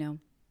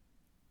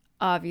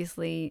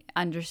 obviously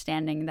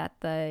understanding that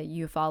the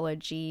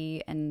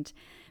ufology and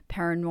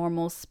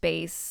paranormal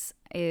space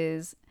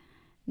is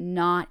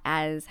not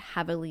as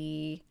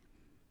heavily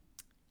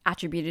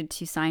attributed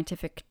to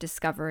scientific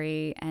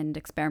discovery and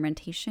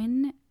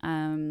experimentation.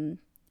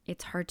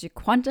 It's hard to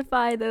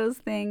quantify those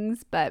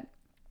things, but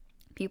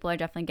people are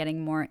definitely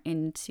getting more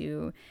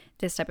into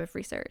this type of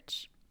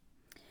research.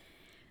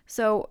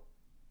 So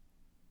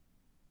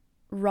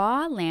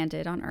Ra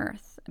landed on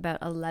Earth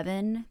about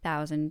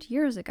 11,000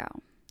 years ago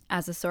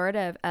as a sort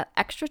of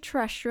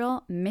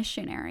extraterrestrial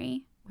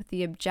missionary with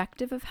the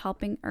objective of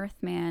helping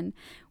Earthman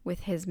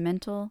with his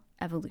mental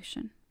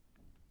evolution.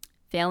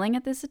 Failing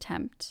at this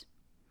attempt,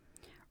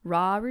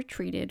 Ra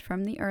retreated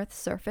from the Earth's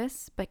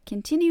surface but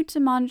continued to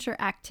monitor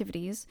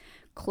activities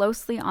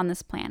closely on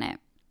this planet.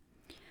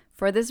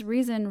 For this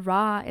reason,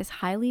 Ra is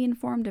highly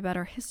informed about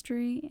our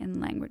history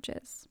and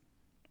languages.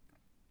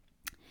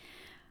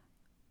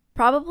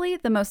 Probably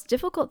the most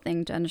difficult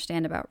thing to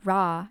understand about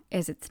Ra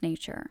is its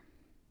nature.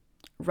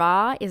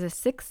 Ra is a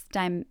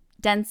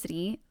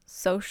 6-density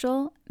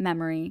social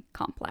memory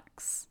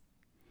complex.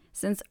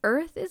 Since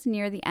Earth is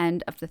near the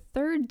end of the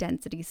 3rd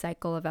density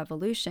cycle of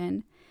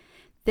evolution,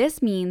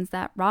 this means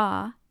that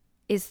Ra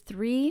is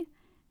 3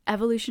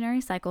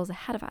 evolutionary cycles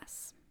ahead of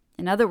us.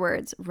 In other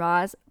words,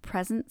 Ra's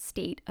present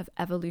state of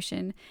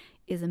evolution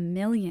is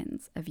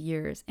millions of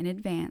years in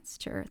advance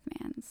to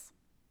Earthmans,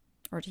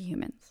 or to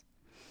humans.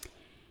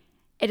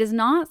 It is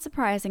not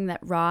surprising that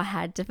Ra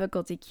had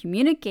difficulty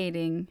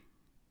communicating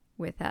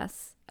with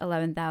us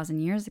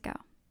 11,000 years ago.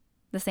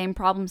 The same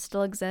problem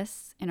still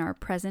exists in our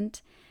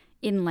present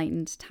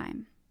enlightened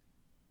time.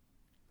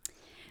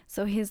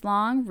 So his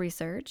long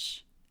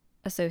research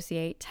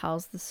associate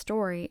tells the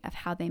story of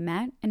how they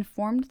met and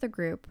formed the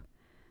group,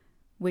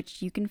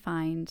 which you can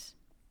find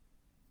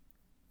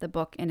the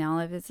book in all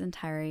of its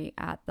entirety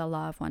at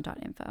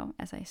thelawof1.info,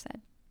 as I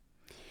said.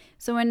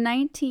 So in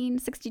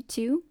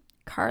 1962,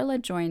 Carla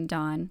joined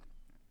Don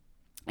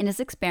in his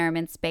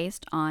experiments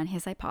based on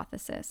his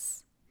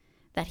hypothesis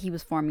that he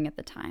was forming at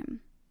the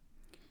time.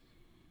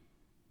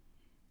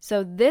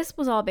 So this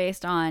was all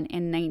based on,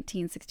 in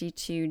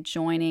 1962,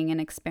 joining an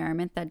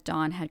experiment that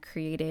Don had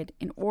created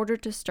in order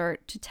to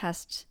start to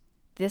test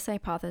this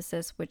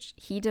hypothesis, which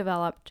he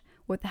developed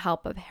with the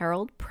help of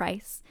Harold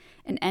Price,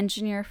 an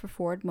engineer for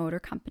Ford Motor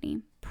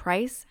Company.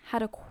 Price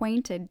had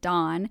acquainted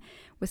Don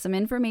with some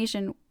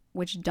information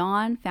which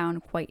Don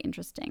found quite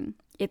interesting.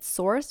 Its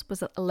source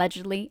was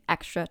allegedly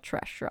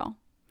extraterrestrial.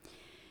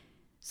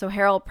 So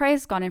Harold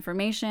Price got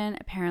information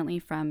apparently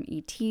from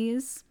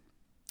ETs,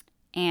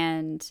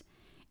 and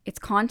its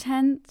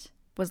content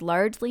was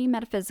largely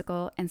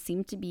metaphysical and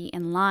seemed to be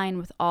in line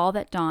with all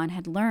that Don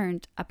had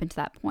learned up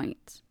until that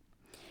point.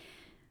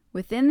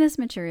 Within this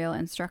material,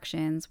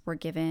 instructions were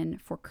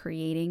given for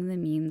creating the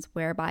means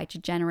whereby to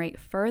generate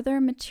further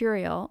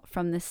material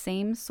from the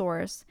same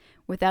source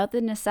without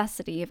the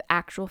necessity of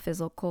actual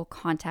physical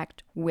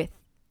contact with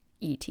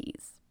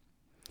ETs.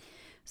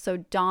 So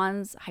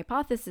Don's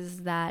hypothesis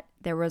is that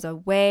there was a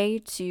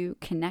way to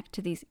connect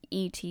to these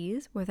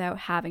ETs without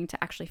having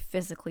to actually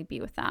physically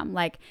be with them,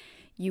 like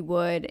you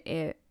would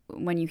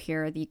when you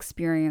hear the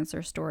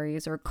experiencer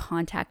stories or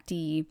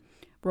contactee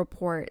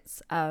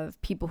reports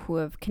of people who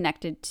have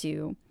connected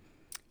to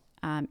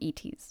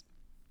ETs.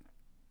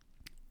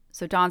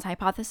 So Don's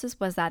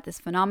hypothesis was that this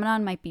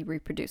phenomenon might be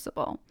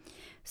reproducible.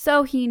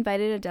 So he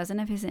invited a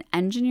dozen of his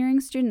engineering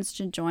students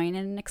to join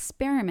in an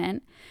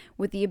experiment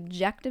with the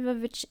objective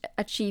of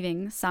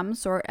achieving some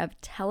sort of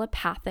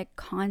telepathic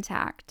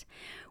contact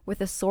with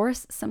a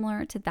source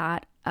similar to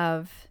that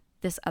of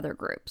this other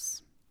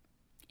group's.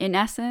 In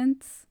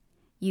essence,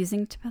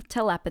 using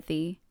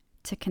telepathy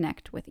to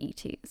connect with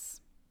ETs.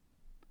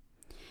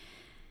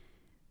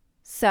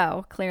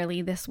 So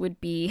clearly this would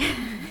be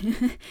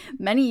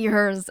many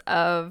years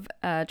of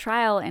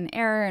trial and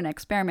error and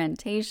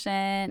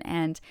experimentation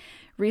and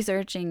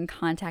researching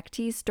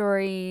contactee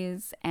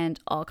stories and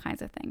all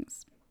kinds of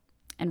things,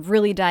 and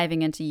really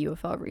diving into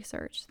UFO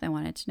research. They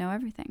wanted to know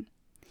everything.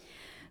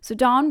 So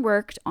Don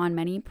worked on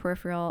many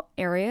peripheral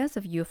areas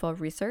of UFO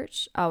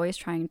research, always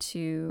trying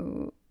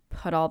to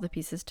put all the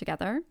pieces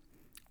together.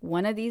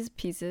 One of these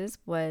pieces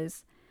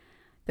was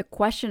the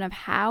question of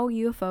how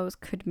UFOs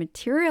could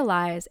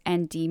materialize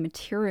and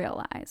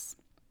dematerialize.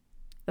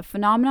 The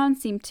phenomenon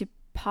seemed to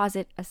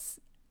posit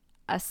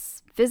a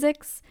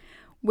physics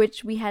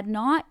which we had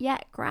not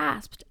yet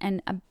grasped,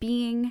 and a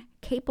being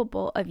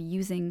capable of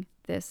using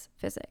this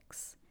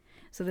physics.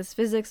 So this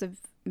physics of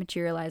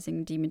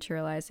materializing,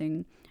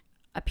 dematerializing,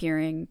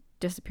 appearing,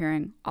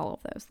 disappearing, all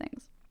of those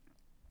things.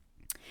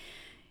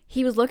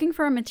 He was looking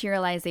for a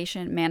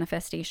materialization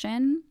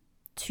manifestation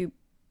to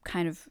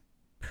kind of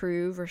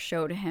prove or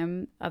show to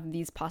him of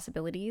these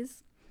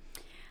possibilities.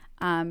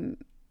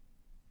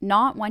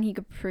 Not one he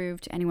could prove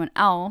to anyone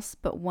else,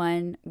 but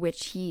one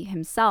which he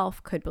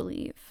himself could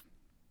believe.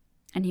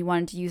 And he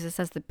wanted to use this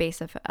as the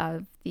base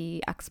of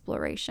the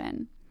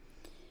exploration.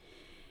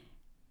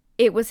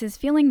 It was his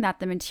feeling that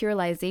the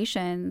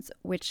materializations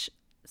which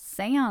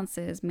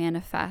seances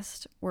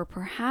manifest were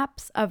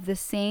perhaps of the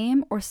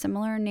same or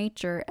similar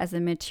nature as the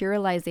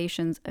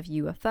materializations of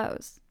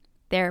UFOs.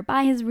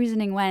 Thereby his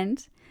reasoning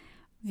went,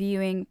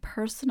 viewing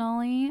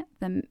personally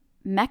the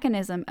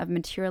mechanism of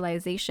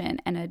materialization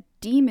and a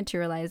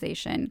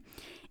dematerialization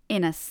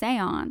in a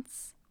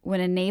seance would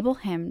enable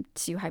him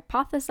to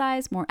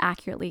hypothesize more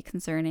accurately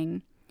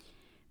concerning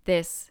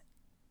this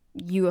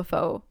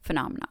UFO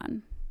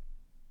phenomenon.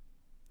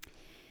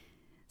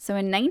 So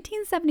in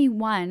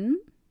 1971,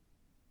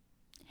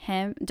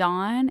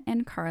 Don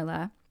and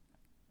Carla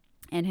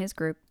and his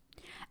group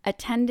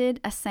attended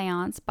a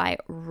seance by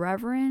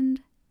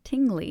Reverend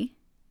Tingley,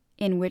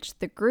 in which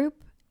the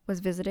group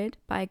was visited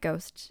by a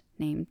ghost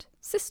named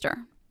Sister.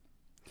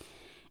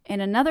 In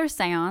another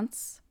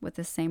seance with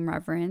the same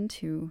reverend,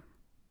 who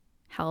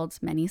held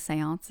many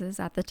seances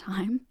at the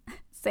time,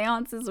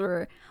 seances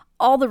were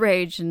all the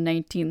rage in the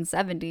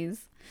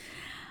 1970s,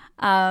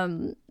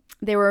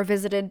 they were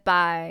visited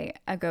by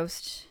a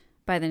ghost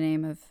by the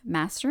name of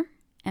Master,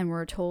 and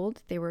were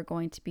told they were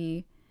going to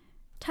be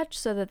touched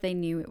so that they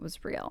knew it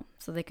was real,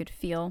 so they could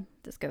feel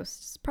this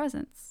ghost's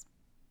presence.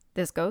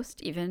 This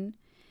ghost even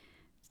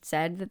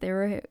said that they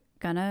were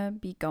gonna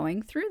be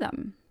going through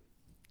them.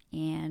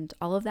 And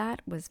all of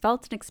that was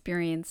felt and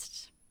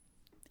experienced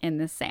in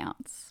this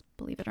seance,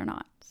 believe it or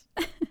not.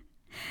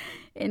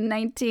 In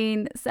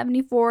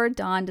 1974,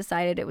 Don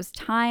decided it was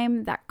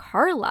time that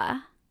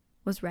Carla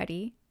was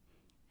ready,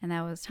 and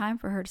that was time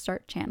for her to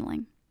start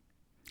channeling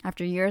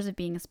after years of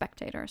being a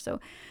spectator. So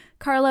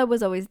Carla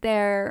was always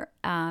there,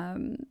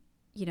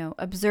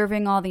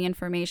 observing all the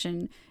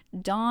information.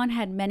 Don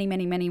had many,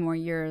 many, many more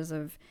years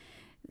of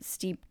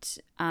steeped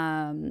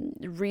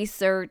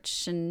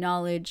research and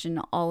knowledge in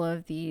all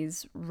of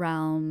these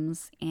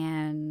realms,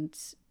 and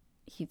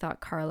he thought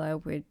Carla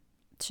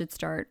should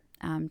start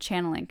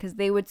channeling, because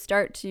they would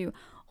start to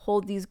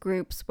hold these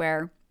groups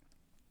where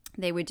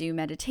they would do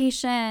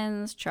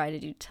meditations, try to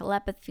do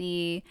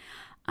telepathy.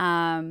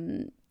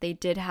 They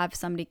did have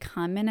somebody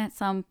come in at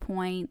some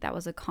point that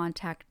was a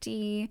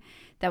contactee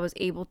that was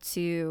able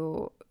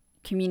to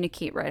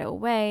communicate right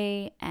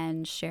away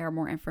and share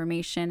more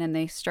information. And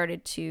they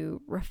started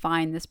to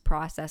refine this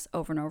process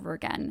over and over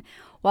again,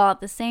 while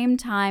at the same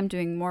time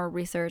doing more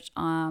research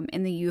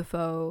in the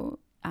UFO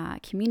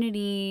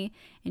community,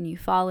 in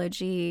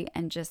ufology,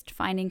 and just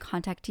finding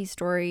contactee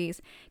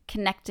stories,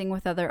 connecting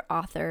with other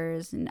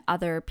authors and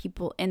other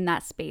people in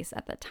that space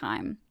at the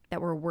time that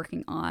were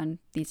working on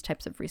these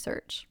types of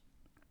research.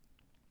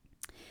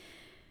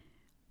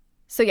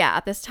 So yeah,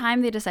 at this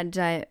time, they decided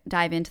to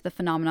dive into the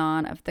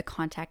phenomenon of the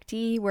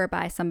contactee,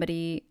 whereby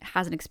somebody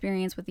has an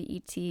experience with the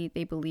ET.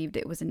 They believed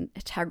it was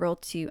integral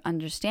to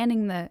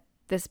understanding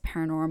this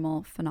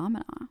paranormal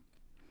phenomena.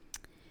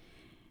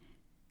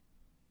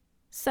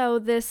 So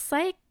the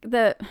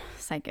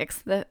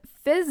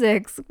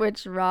physics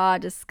which Ra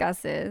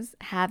discusses,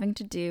 having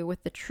to do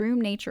with the true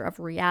nature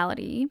of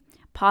reality,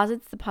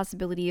 posits the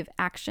possibility of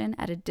action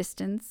at a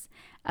distance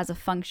as a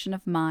function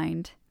of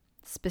mind,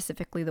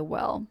 specifically the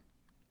will.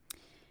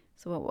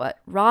 So what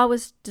Ra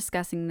was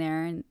discussing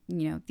there, and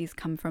these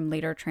come from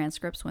later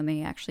transcripts when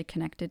they actually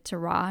connected to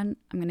Ra, and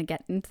I'm going to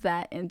get into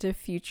that into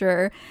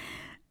future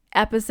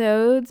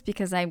episodes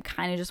because I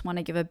kind of just want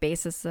to give a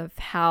basis of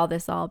how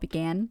this all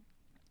began.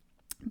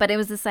 But it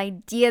was this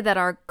idea that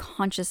our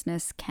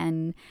consciousness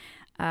can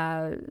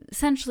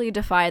essentially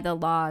defy the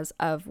laws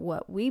of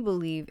what we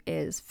believe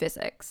is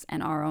physics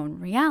and our own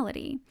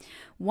reality.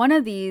 One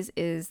of these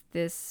is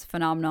this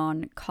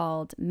phenomenon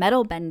called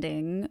metal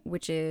bending,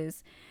 which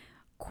is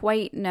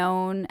quite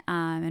known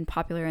and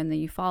popular in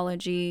the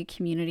ufology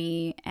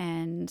community,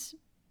 and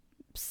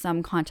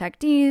some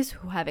contactees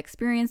who have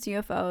experienced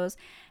UFOs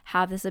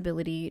have this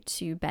ability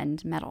to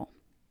bend metal.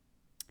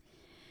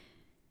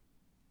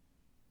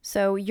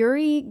 So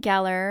Uri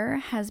Geller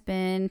has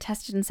been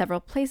tested in several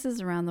places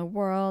around the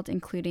world,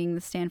 including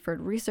the Stanford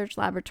Research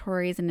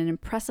Laboratories, and an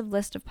impressive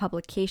list of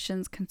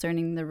publications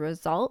concerning the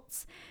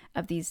results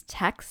of these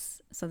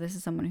texts. So this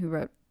is someone who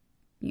wrote,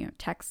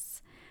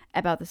 texts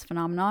about this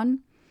phenomenon.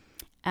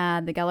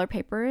 The Geller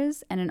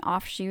Papers, and an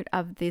offshoot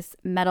of this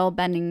metal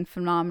bending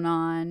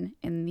phenomenon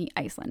in the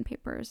Iceland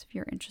Papers, if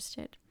you're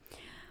interested.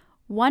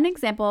 One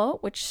example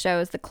which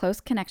shows the close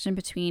connection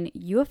between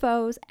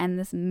UFOs and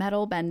this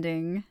mental metal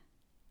bending.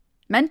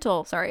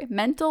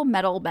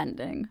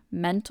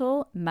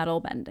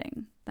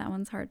 That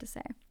one's hard to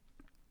say.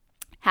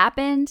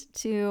 Happened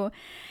to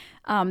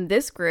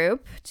this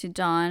group, to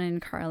Don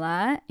and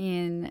Carla,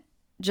 in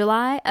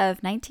July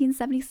of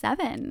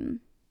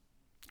 1977.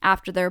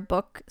 After their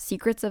book,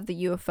 Secrets of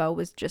the UFO,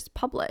 was just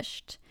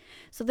published.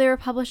 So they were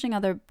publishing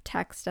other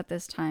texts at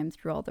this time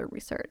through all their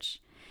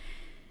research.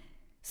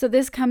 So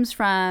this comes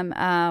from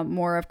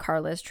more of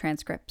Carla's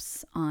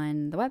transcripts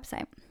on the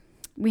website.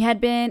 We had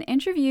been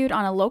interviewed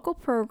on a local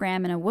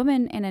program, and a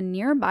woman in a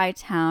nearby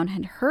town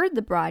had heard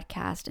the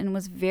broadcast and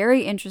was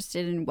very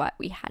interested in what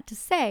we had to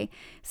say,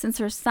 since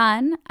her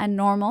son, a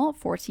normal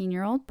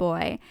 14-year-old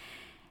boy,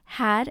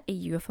 had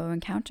a UFO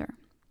encounter.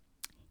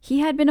 He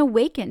had been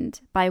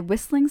awakened by a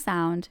whistling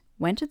sound,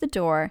 went to the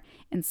door,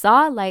 and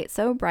saw a light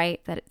so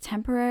bright that it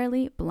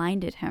temporarily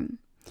blinded him.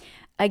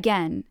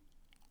 Again,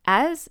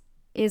 as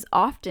is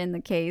often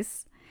the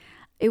case,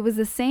 it was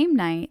the same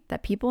night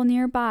that people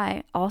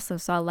nearby also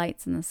saw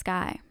lights in the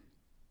sky.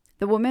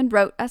 The woman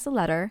wrote us a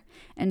letter,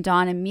 and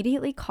Dawn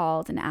immediately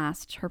called and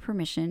asked her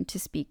permission to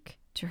speak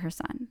to her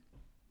son.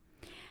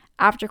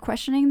 After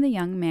questioning the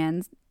young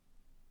man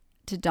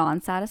to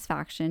Dawn's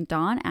satisfaction,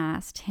 Dawn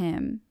asked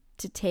him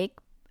to take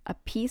a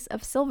piece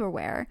of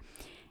silverware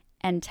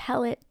and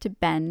tell it to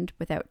bend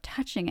without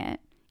touching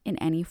it in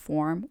any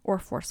form or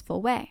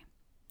forceful way.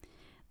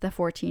 The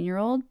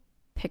 14-year-old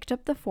picked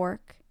up the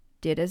fork,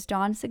 did as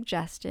Dawn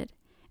suggested,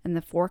 and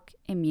the fork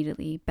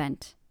immediately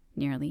bent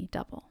nearly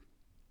double.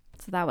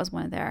 So that was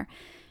one of their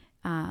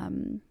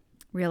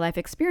real-life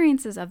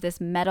experiences of this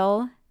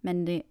mental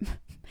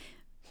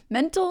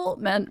metal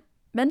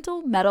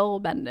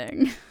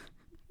bending.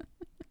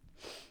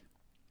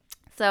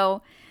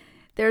 So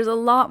there's a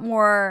lot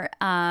more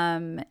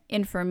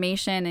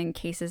information and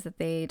cases that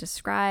they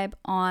describe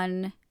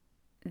on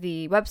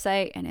the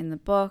website and in the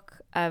book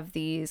of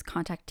these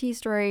contactee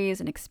stories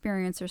and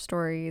experiencer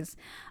stories,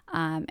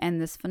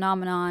 and this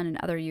phenomenon and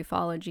other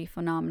ufology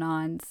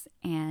phenomenons.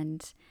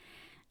 And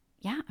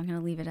yeah, I'm going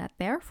to leave it at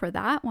there for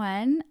that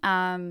one.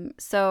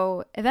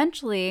 So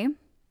eventually,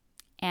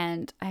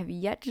 and I have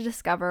yet to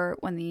discover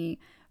when the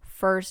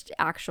first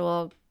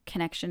actual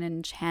connection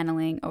and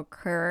channeling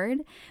occurred,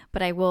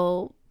 but I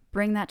will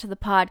bring that to the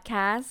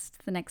podcast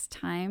the next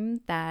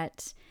time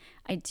that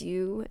I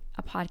do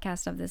a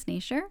podcast of this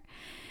nature.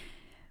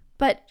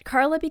 But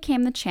Carla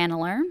became the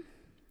channeler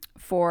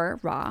for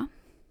Ra,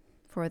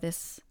 for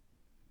this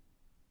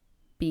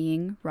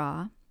being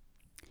Ra,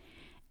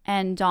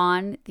 and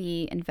Dawn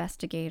the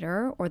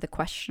investigator or the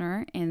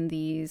questioner in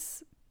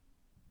these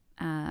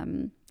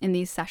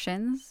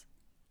sessions.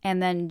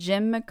 And then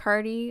Jim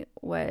McCarty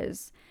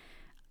was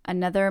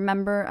another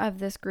member of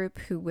this group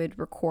who would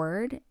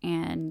record,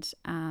 and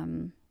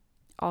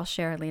I'll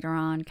share later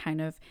on kind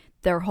of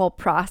their whole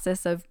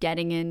process of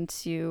getting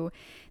into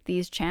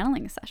these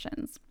channeling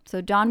sessions.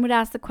 So Dawn would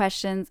ask the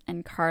questions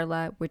and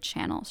Carla would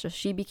channel. So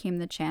she became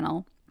the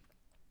channel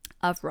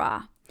of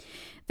Ra.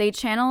 They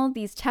channeled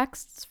these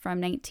texts from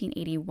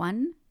 1981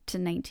 to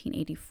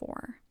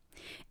 1984.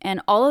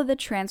 And all of the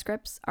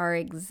transcripts are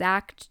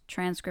exact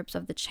transcripts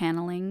of the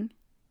channeling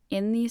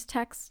in these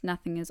texts.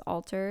 Nothing is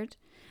altered.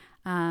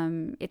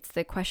 It's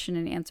the question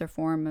and answer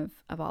form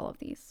of all of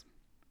these.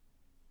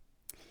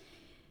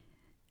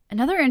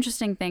 Another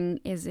interesting thing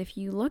is if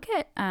you look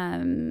at,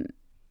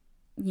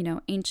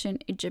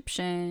 ancient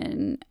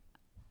Egyptian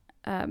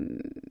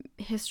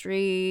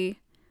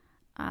history,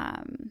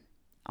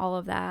 all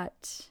of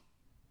that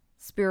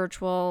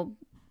spiritual,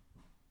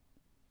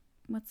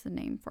 what's the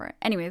name for it?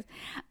 Anyways,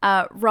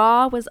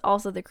 Ra was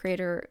also the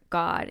creator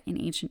god in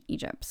ancient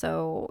Egypt.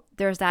 So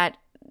there's that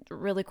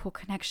really cool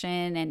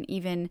connection. And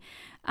even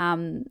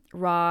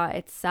Ra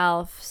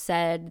itself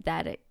said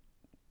that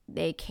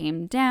they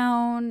came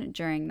down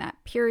during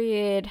that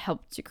period,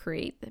 helped to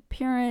create the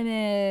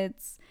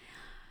pyramids.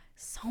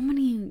 So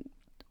many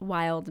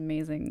wild,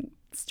 amazing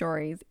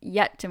stories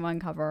yet to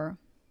uncover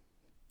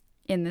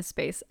in the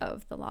space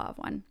of the Law of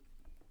One.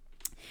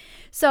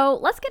 So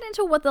let's get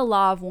into what the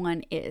Law of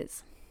One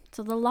is.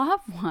 So the Law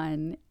of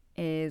One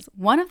is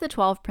one of the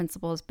 12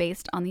 principles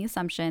based on the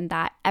assumption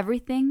that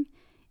everything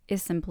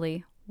is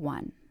simply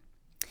one,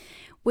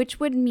 which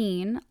would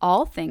mean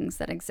all things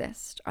that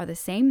exist are the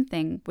same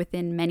thing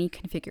within many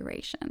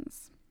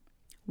configurations.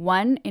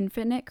 One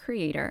infinite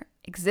creator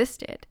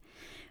existed,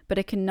 but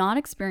it cannot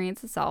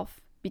experience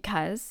itself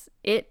because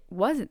it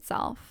was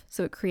itself.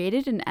 So it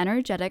created an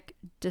energetic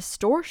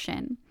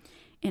distortion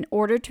in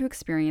order to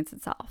experience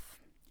itself.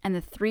 And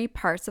the three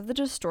parts of the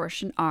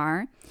distortion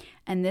are,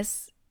 and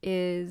this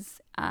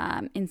is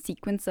in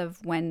sequence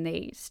of when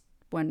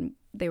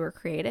they were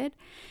created.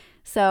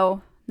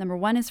 So number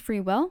 1 is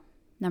free will.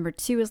 Number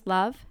 2 is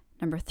love.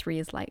 Number 3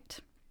 is light.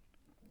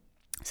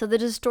 So the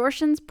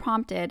distortions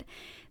prompted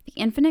the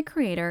infinite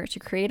creator to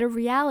create a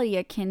reality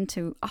akin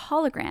to a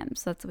hologram.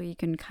 So that's the way you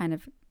can kind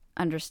of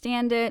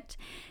understand it.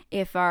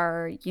 If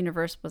our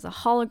universe was a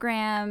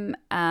hologram,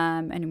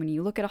 and when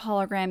you look at a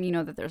hologram, you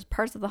know that there's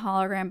parts of the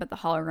hologram, but the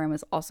hologram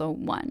is also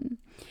one.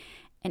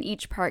 And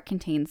each part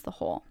contains the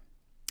whole.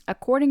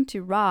 According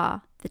to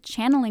Ra, the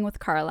channeling with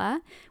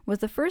Carla was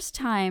the first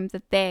time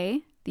that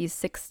these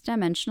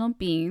 6-dimensional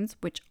beings,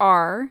 which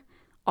are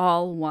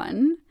all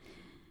one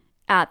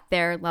at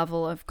their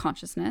level of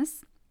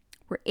consciousness,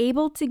 were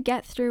able to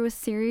get through a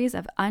series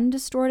of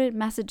undistorted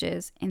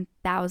messages in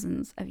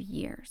thousands of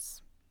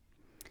years.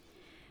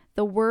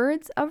 The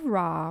words of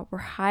Ra were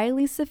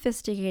highly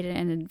sophisticated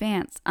and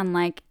advanced,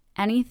 unlike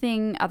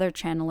anything other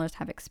channelers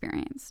have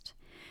experienced.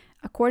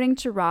 According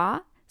to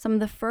Ra, some of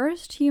the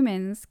first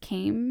humans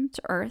came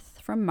to Earth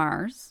from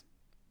Mars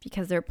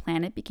because their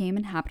planet became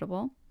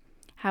inhabitable.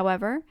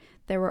 However,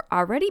 there were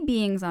already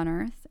beings on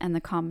Earth, and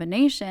the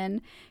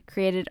combination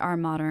created our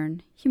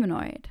modern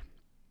humanoid.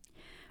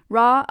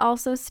 Ra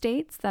also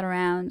states that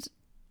around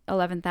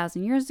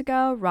 11,000 years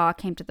ago, Ra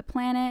came to the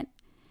planet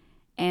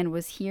and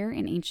was here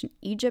in ancient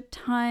Egypt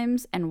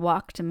times and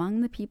walked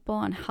among the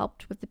people and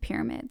helped with the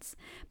pyramids.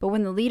 But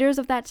when the leaders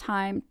of that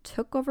time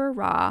took over,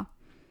 Ra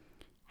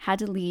had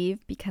to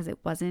leave because it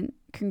wasn't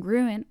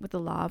congruent with the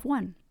Law of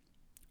One.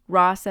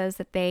 Ra says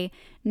that they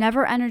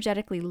never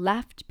energetically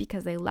left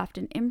because they left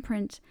an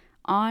imprint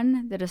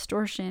on the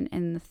distortion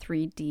in the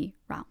 3D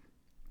realm.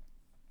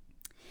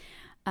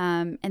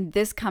 And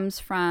this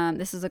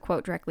is a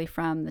quote directly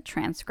from the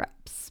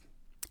transcripts.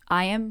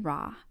 I am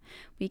Ra.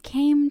 We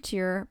came to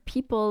your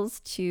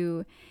peoples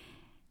to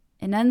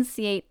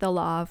enunciate the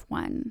Law of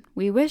One.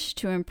 We wish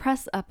to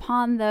impress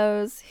upon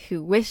those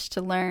who wish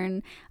to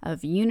learn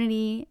of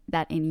unity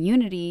that in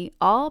unity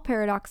all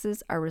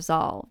paradoxes are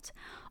resolved.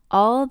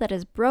 All that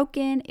is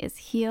broken is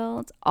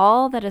healed.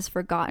 All that is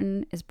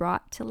forgotten is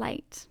brought to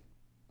light.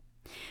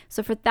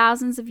 So for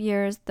thousands of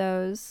years,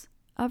 those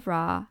of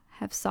Ra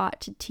have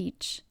sought to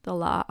teach the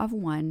Law of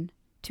One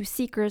to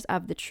seekers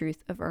of the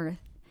truth of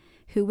Earth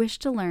who wish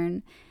to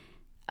learn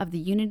of the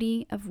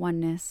unity of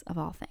oneness of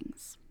all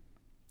things.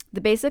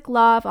 The basic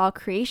law of all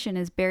creation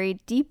is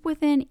buried deep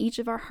within each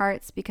of our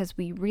hearts because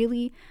we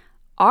really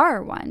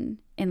are one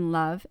in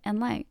love and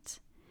light,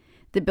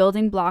 the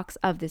building blocks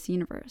of this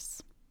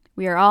universe.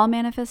 We are all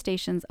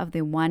manifestations of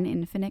the one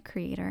infinite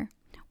creator.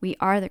 We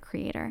are the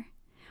creator.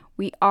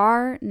 We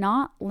are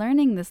not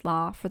learning this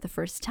law for the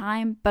first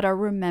time, but are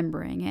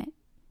remembering it,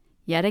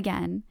 yet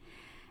again,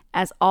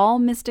 as all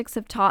mystics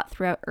have taught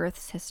throughout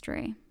Earth's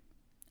history.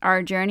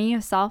 Our journey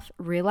of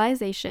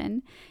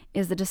self-realization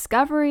is the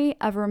discovery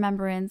of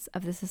remembrance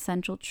of this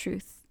essential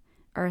truth,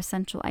 or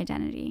essential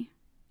identity,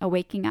 a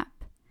waking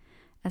up,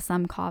 as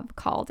some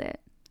called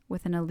it,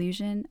 with an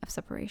illusion of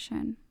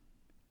separation.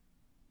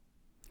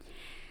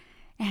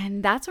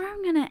 And that's where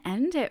I'm going to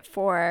end it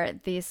for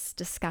this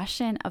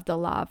discussion of the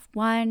Law of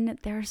One.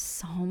 There's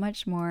so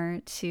much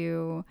more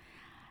to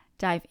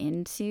dive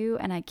into,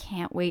 and I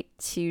can't wait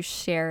to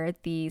share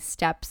the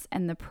steps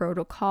and the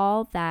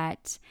protocol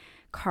that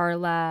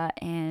Carla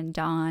and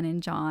Dawn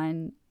and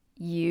John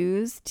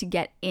use to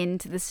get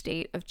into the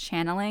state of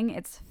channeling.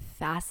 It's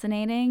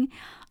fascinating.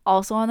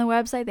 Also on the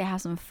website, they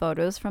have some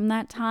photos from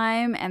that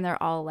time, and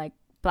they're all like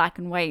black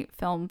and white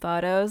film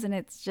photos, and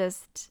it's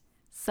just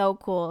so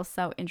cool,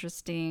 so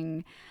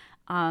interesting.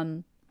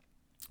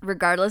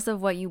 Regardless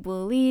of what you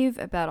believe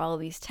about all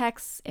of these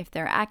texts, if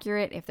they're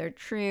accurate, if they're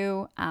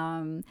true,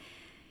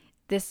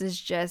 this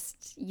is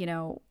just,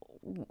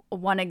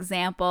 one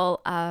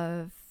example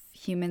of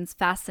humans'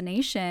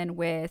 fascination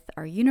with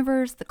our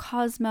universe, the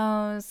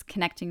cosmos,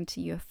 connecting to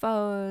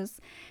UFOs,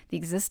 the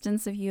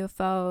existence of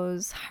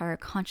UFOs, higher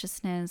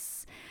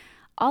consciousness,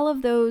 all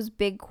of those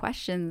big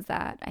questions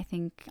that I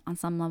think on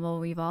some level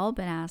we've all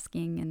been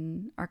asking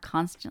and are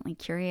constantly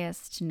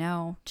curious to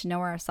know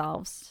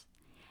ourselves.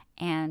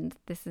 And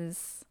this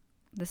is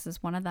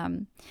one of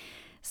them.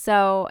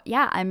 So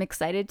yeah, I'm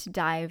excited to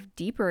dive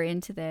deeper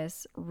into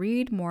this,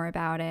 read more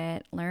about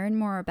it, learn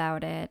more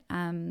about it.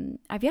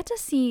 I've yet to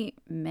see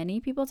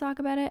many people talk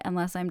about it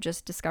unless I'm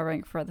just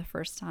discovering for the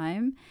first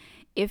time.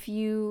 If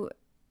you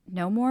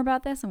know more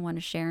about this and want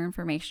to share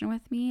information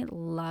with me,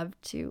 love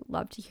to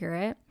hear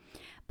it.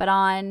 But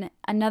on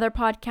another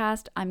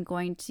podcast, I'm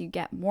going to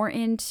get more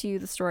into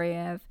the story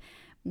of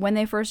when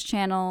they first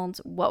channeled,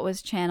 what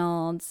was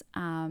channeled,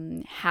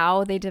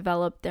 how they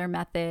developed their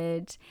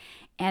method,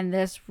 and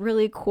this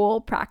really cool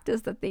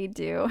practice that they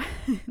do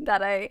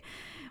that I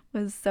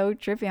was so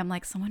trippy. I'm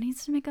like, someone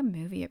needs to make a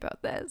movie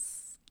about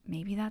this.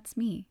 Maybe that's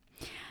me.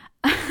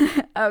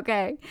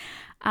 Okay.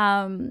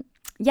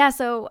 Yeah,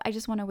 so I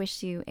just want to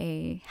wish you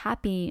a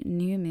happy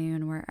new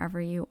moon wherever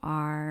you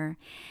are.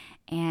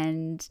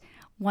 And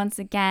once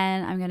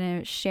again, I'm going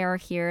to share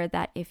here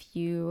that if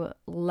you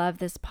love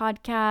this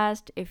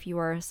podcast, if you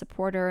are a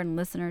supporter and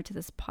listener to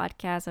this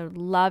podcast, I would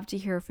love to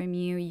hear from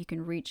you. You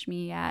can reach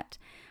me at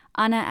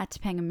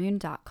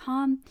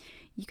anna@topangamoon.com.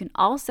 You can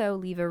also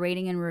leave a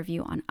rating and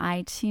review on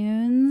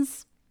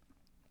iTunes.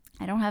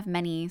 I don't have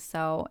many,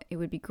 so it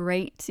would be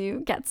great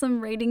to get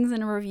some ratings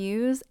and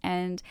reviews.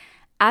 And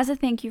as a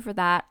thank you for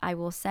that, I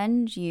will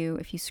send you,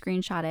 if you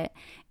screenshot it,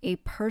 a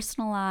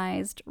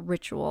personalized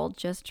ritual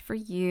just for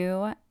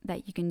you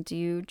that you can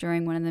do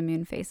during one of the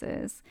moon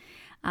phases.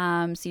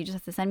 So you just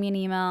have to send me an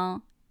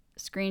email,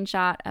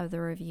 screenshot of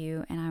the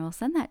review, and I will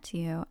send that to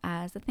you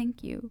as a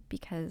thank you,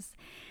 because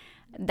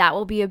that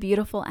will be a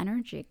beautiful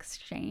energy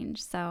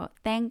exchange. So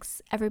thanks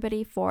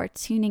everybody for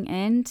tuning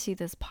in to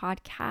this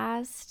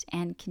podcast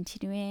and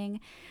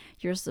continuing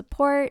your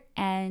support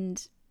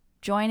and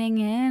joining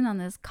in on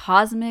this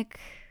cosmic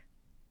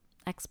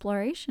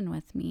exploration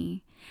with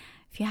me.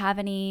 If you have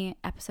any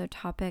episode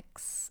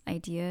topics,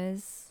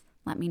 ideas,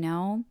 let me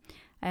know.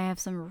 I have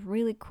some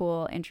really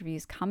cool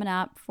interviews coming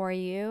up for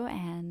you.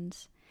 And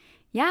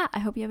yeah, I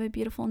hope you have a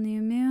beautiful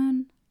new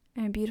moon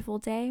and a beautiful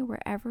day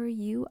wherever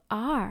you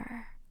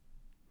are.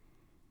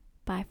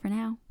 Bye for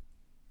now.